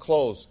because I'm going to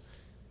close.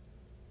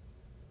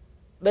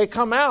 They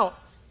come out.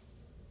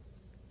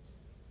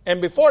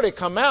 And before they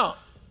come out,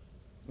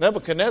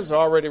 Nebuchadnezzar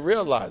already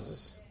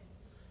realizes,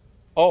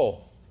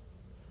 oh,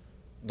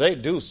 they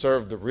do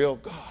serve the real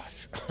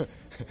God.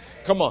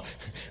 Come on.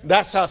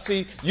 That's how,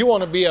 see, you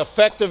want to be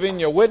effective in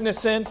your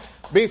witnessing.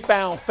 Be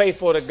found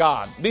faithful to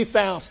God. Be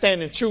found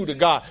standing true to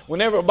God.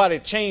 When everybody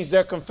changed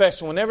their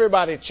confession, when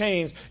everybody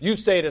changed, you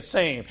stay the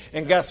same.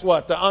 And guess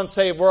what? The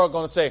unsaved world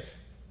going to say,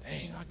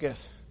 dang,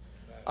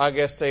 I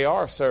guess they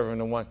are serving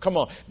the one. Come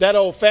on. That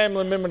old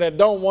family member that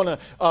don't want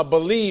to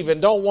believe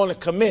and don't want to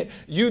commit,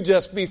 you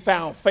just be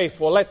found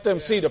faithful. Let them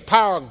see the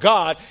power of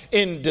God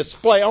on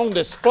display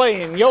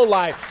in your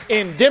life,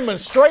 in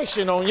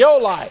demonstration on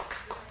your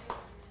life.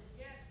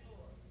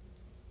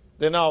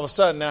 Then all of a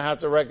sudden I have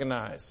to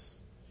recognize,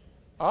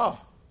 I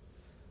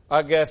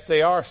guess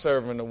they are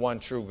serving the one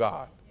true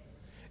God.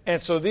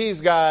 And so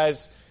these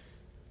guys,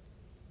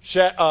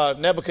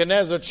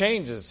 Nebuchadnezzar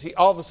changes.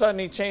 All of a sudden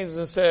he changes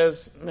and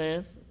says,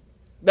 man,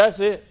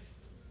 that's it.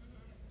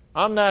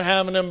 I'm not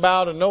having them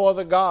bow to no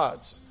other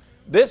gods.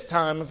 This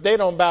time, if they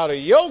don't bow to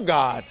your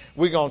God,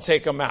 we're going to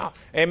take them out.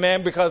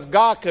 Amen. Because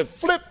God could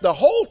flip the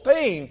whole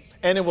thing,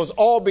 and it was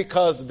all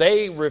because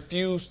they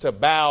refused to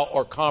bow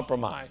or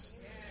compromise.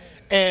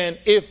 And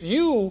if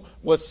you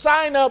would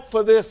sign up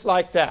for this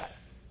like that,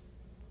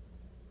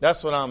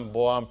 that's what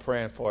I'm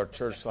praying for, a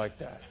church like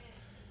that.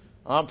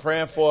 I'm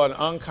praying for an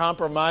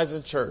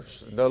uncompromising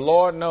church. The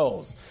Lord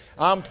knows.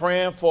 I'm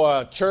praying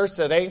for a church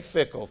that ain't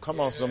fickle. Come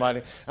on,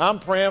 somebody. I'm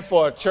praying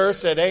for a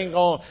church that ain't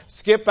going to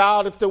skip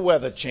out if the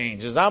weather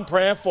changes. I'm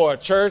praying for a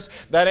church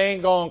that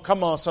ain't going to,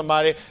 come on,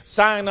 somebody,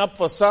 sign up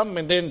for something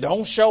and then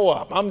don't show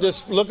up. I'm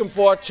just looking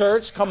for a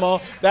church, come on,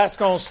 that's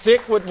going to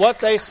stick with what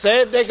they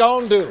said they're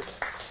going to do.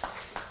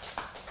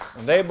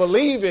 And they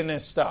believe in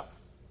this stuff.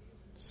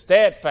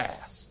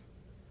 Steadfast.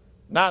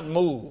 Not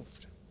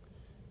moved.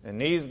 And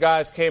these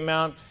guys came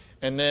out,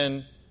 and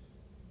then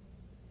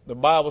the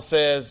Bible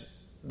says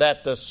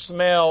that the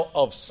smell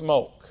of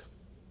smoke,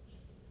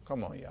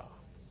 come on, y'all,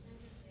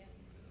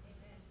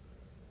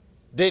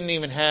 didn't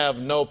even have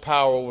no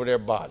power over their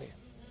body.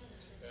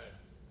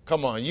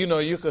 Come on, you know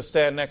you could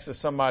stand next to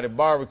somebody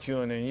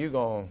barbecuing and you're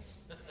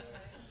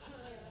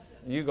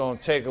going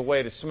to take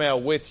away the smell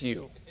with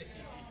you.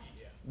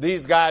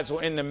 These guys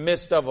were in the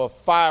midst of a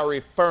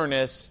fiery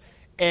furnace,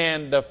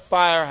 and the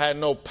fire had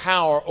no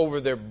power over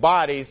their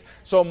bodies,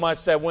 so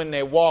much that when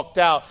they walked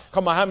out,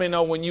 come on, how many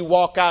know when you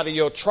walk out of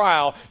your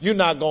trial, you're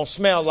not going to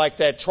smell like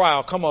that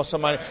trial? Come on,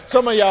 somebody.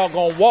 Some of y'all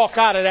going to walk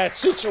out of that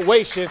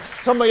situation.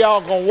 Some of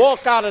y'all going to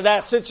walk out of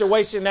that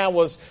situation that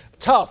was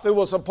tough. It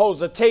was supposed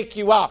to take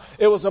you out.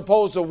 It was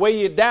supposed to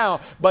weigh you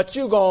down, but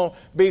you're going to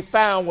be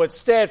found with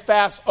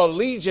steadfast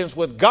allegiance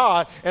with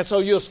God. And so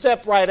you'll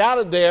step right out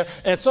of there,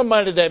 and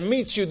somebody that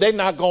meets you, they're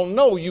not going to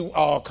know you.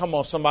 Oh, come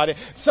on, somebody.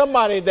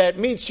 Somebody that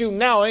meets you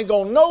now ain't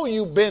going to know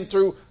you've been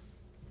through.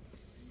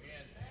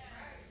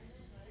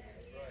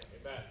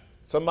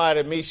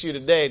 Somebody that meets you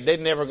today, they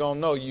never going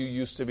to know you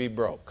used to be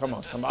broke. Come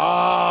on, somebody.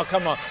 Oh,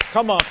 come on,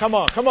 come on, come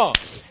on, come on.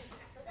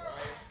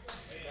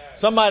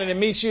 Somebody that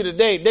meets you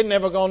today, they're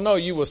never going to know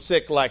you were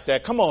sick like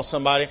that. Come on,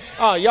 somebody.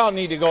 Oh, y'all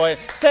need to go ahead.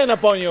 Stand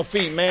up on your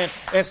feet, man,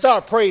 and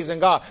start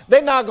praising God.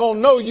 They're not going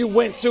to know you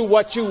went through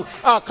what you...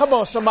 come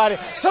on, somebody.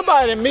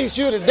 Somebody that meets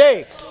you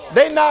today,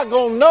 they're not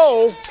going to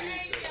know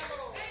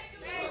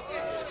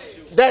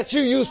that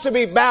you used to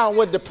be bound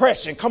with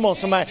depression. Come on,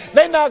 somebody.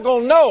 They're not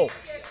going to know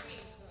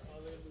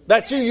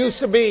that you used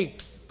to be,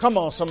 come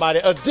on, somebody,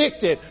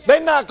 addicted. They're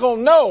not going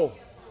to know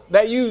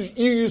that you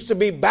used to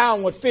be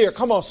bound with fear.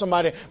 Come on,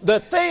 somebody.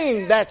 The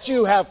thing that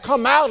you have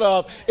come out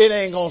of, it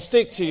ain't going to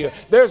stick to you.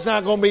 There's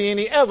not going to be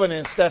any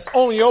evidence that's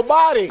on your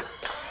body.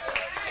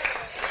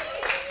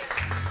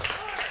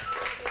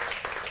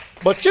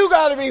 But you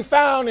got to be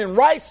found in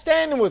right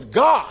standing with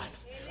God.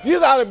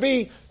 You got to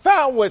be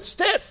found with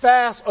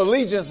steadfast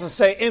allegiance and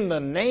say, in the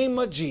name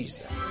of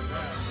Jesus,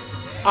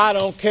 I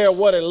don't care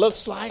what it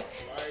looks like.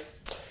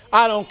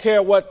 I don't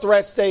care what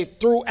threats they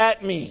threw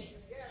at me.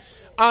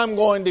 I'm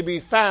going to be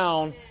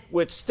found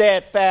with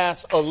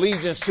steadfast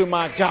allegiance to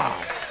my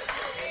God.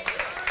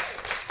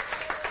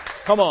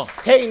 Come on.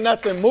 Can't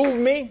nothing move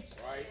me.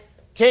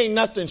 Can't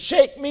nothing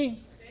shake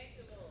me.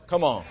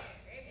 Come on.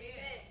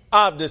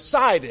 I've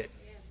decided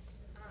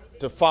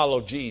to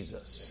follow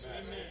Jesus.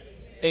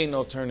 Ain't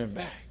no turning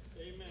back.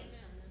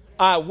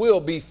 I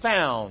will be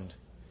found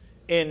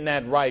in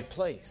that right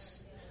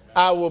place.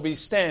 I will be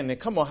standing.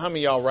 Come on. How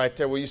many of y'all right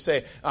there where you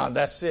say,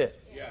 that's it.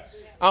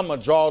 I'm going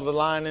to draw the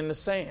line in the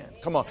sand.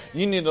 Come on.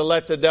 You need to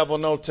let the devil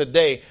know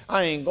today,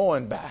 I ain't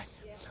going back.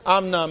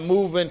 I'm not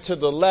moving to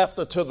the left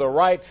or to the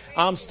right.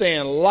 I'm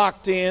staying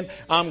locked in.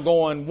 I'm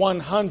going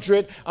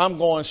 100. I'm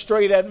going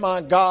straight at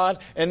my God.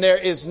 And there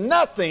is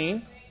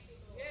nothing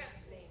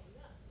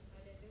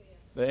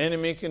the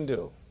enemy can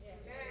do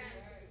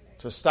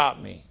to stop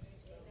me.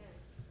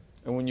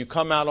 And when you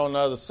come out on the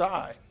other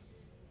side,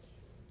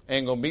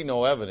 ain't going to be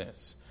no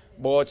evidence.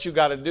 But what you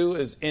got to do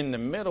is in the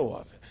middle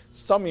of it.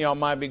 Some of y'all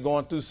might be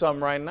going through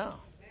something right now.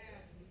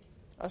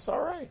 That's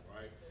all right.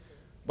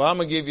 But I'm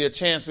going to give you a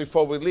chance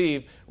before we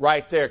leave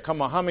right there.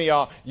 Come on, how many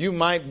of y'all, you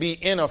might be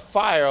in a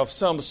fire of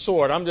some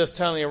sort. I'm just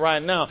telling you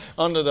right now,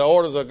 under the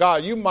orders of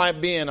God, you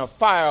might be in a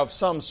fire of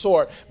some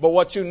sort. But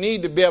what you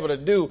need to be able to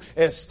do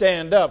is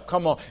stand up,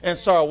 come on, and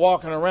start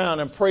walking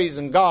around and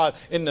praising God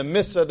in the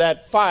midst of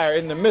that fire,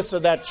 in the midst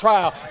of that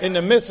trial, in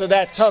the midst of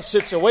that tough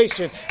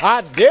situation.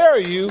 I dare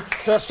you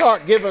to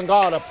start giving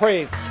God a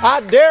praise. I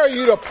dare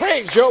you to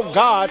praise your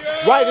God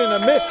right in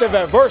the midst of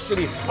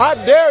adversity. I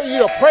dare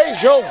you to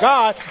praise your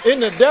God in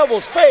the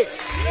devil's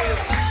face.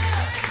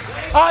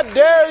 I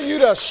dare you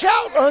to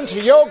shout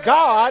unto your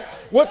God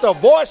with the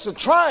voice of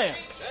triumph.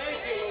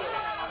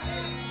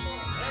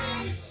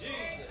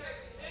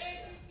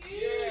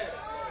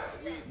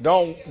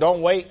 Don't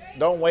wait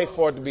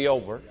for it to be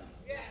over,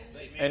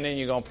 and then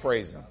you're gonna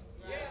praise him.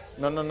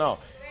 No.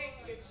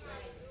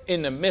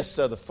 In the midst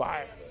of the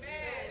fire,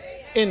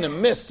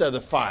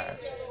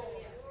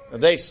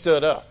 they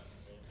stood up,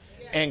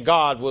 and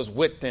God was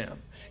with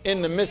them.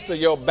 In the midst of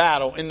your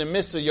battle, in the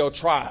midst of your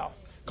trial,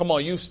 come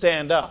on, you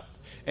stand up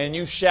and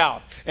you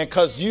shout. And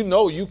because you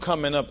know you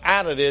coming up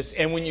out of this,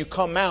 and when you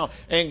come out,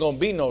 ain't going to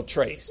be no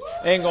trace.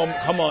 Ain't going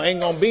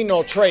to be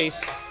no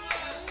trace.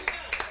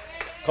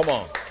 Come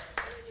on.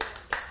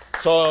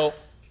 So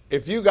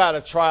if you got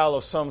a trial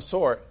of some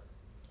sort,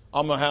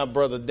 I'm going to have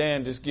Brother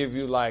Dan just give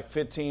you like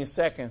 15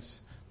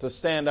 seconds to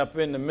stand up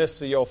in the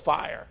midst of your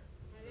fire.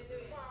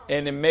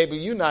 And then maybe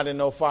you're not in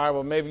no fire,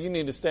 but maybe you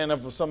need to stand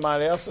up for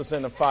somebody else that's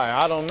in the fire.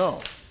 I don't know.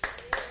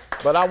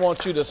 But I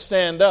want you to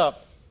stand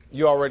up.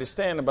 You're already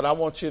standing, but I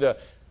want you to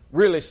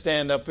really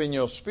stand up in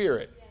your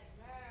spirit.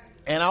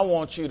 And I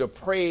want you to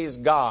praise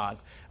God.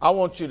 I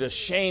want you to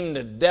shame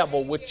the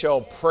devil with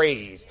your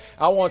praise.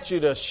 I want you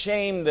to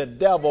shame the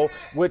devil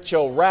with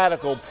your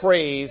radical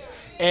praise.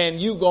 And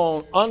you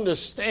going to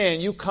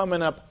understand you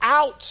coming up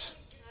out.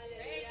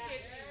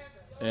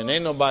 And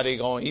ain't nobody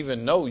going to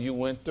even know you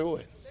went through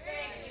it.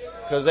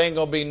 Because there ain't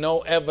going to be no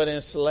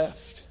evidence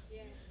left.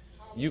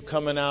 You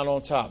coming out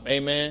on top.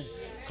 Amen.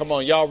 Come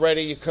on, y'all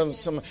ready?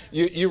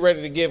 You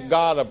ready to give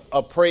God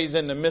a praise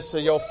in the midst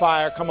of your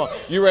fire? Come on,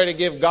 you ready to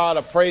give God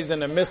a praise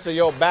in the midst of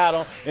your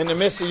battle, in the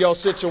midst of your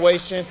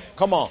situation?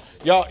 Come on,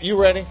 y'all, you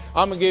ready?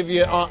 I'm gonna give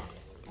you. I'm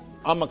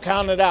gonna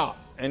count it out,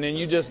 and then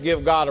you just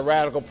give God a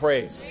radical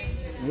praise.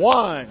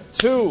 1,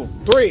 2,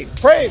 3.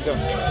 Praise Him.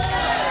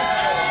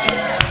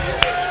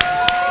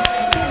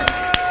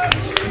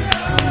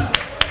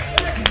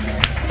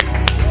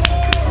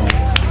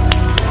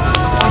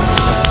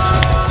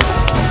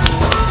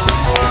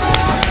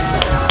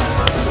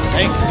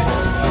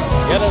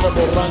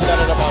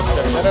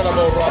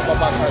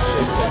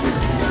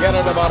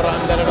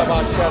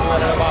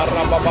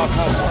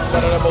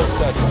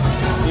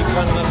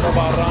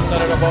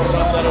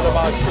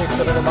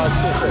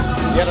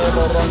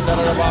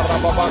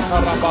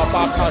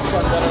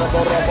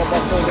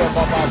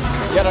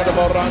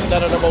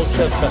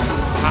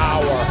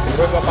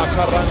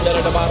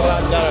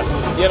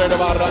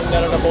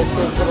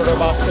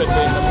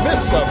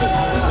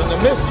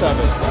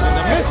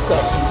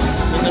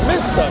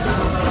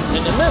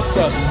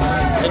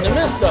 In the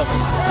midst of it.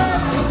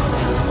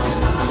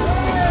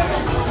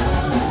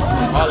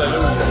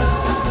 Hallelujah.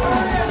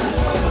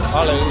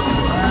 Hallelujah.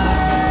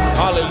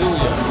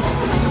 Hallelujah.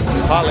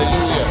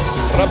 Hallelujah.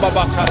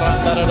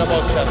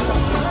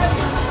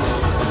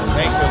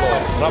 Thank you,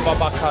 Lord.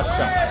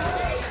 Rababakasha.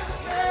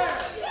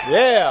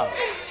 Yeah.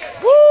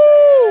 Woo!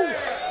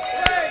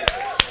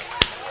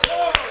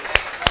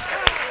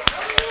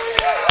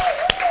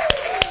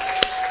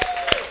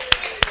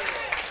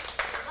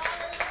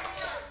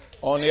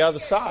 On the other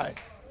side,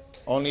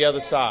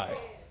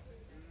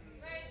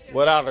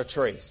 without a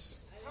trace.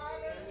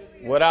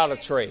 Without a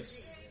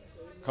trace.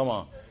 Come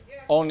on.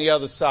 On the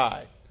other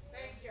side,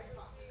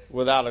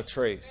 without a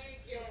trace.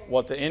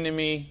 What the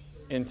enemy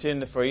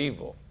intended for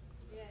evil,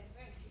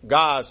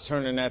 God's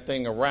turning that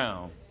thing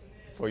around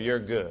for your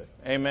good.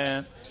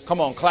 Amen.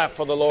 Come on, clap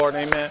for the Lord.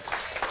 Amen.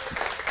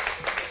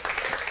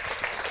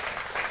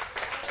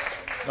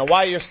 Now,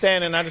 while you're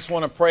standing, I just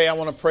want to pray. I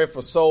want to pray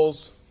for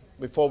souls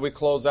before we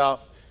close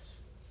out.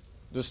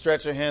 Just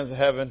stretch your hands to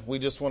heaven. We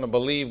just want to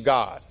believe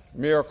God.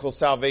 Miracle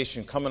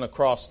salvation coming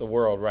across the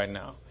world right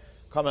now.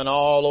 Coming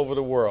all over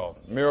the world.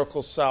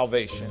 Miracle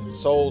salvation.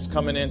 Souls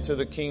coming into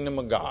the kingdom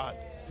of God.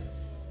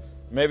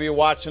 Maybe you're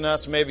watching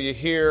us. Maybe you're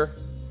here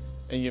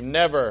and you've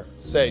never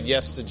said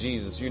yes to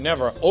Jesus. You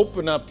never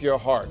open up your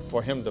heart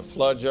for Him to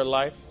flood your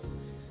life.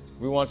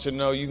 We want you to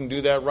know you can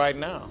do that right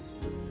now.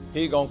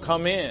 He's going to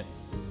come in.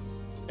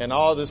 And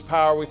all this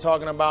power we're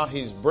talking about,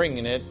 He's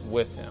bringing it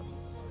with Him.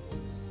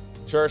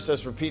 Church,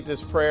 let's repeat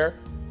this prayer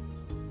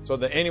so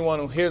that anyone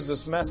who hears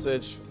this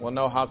message will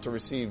know how to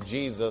receive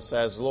Jesus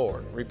as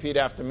Lord. Repeat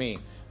after me.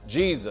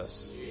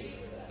 Jesus,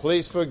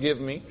 please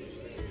forgive me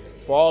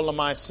for all of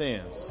my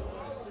sins.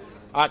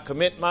 I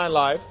commit my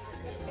life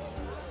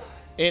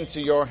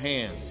into your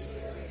hands.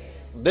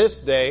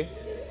 This day,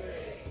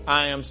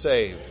 I am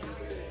saved.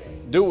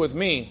 Do with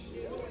me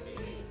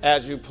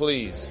as you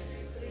please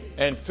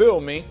and fill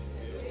me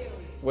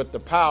with the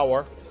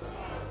power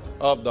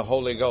of the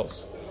Holy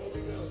Ghost.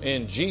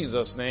 In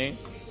Jesus' name,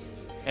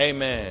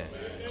 amen.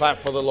 Clap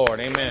for the Lord.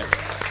 Amen.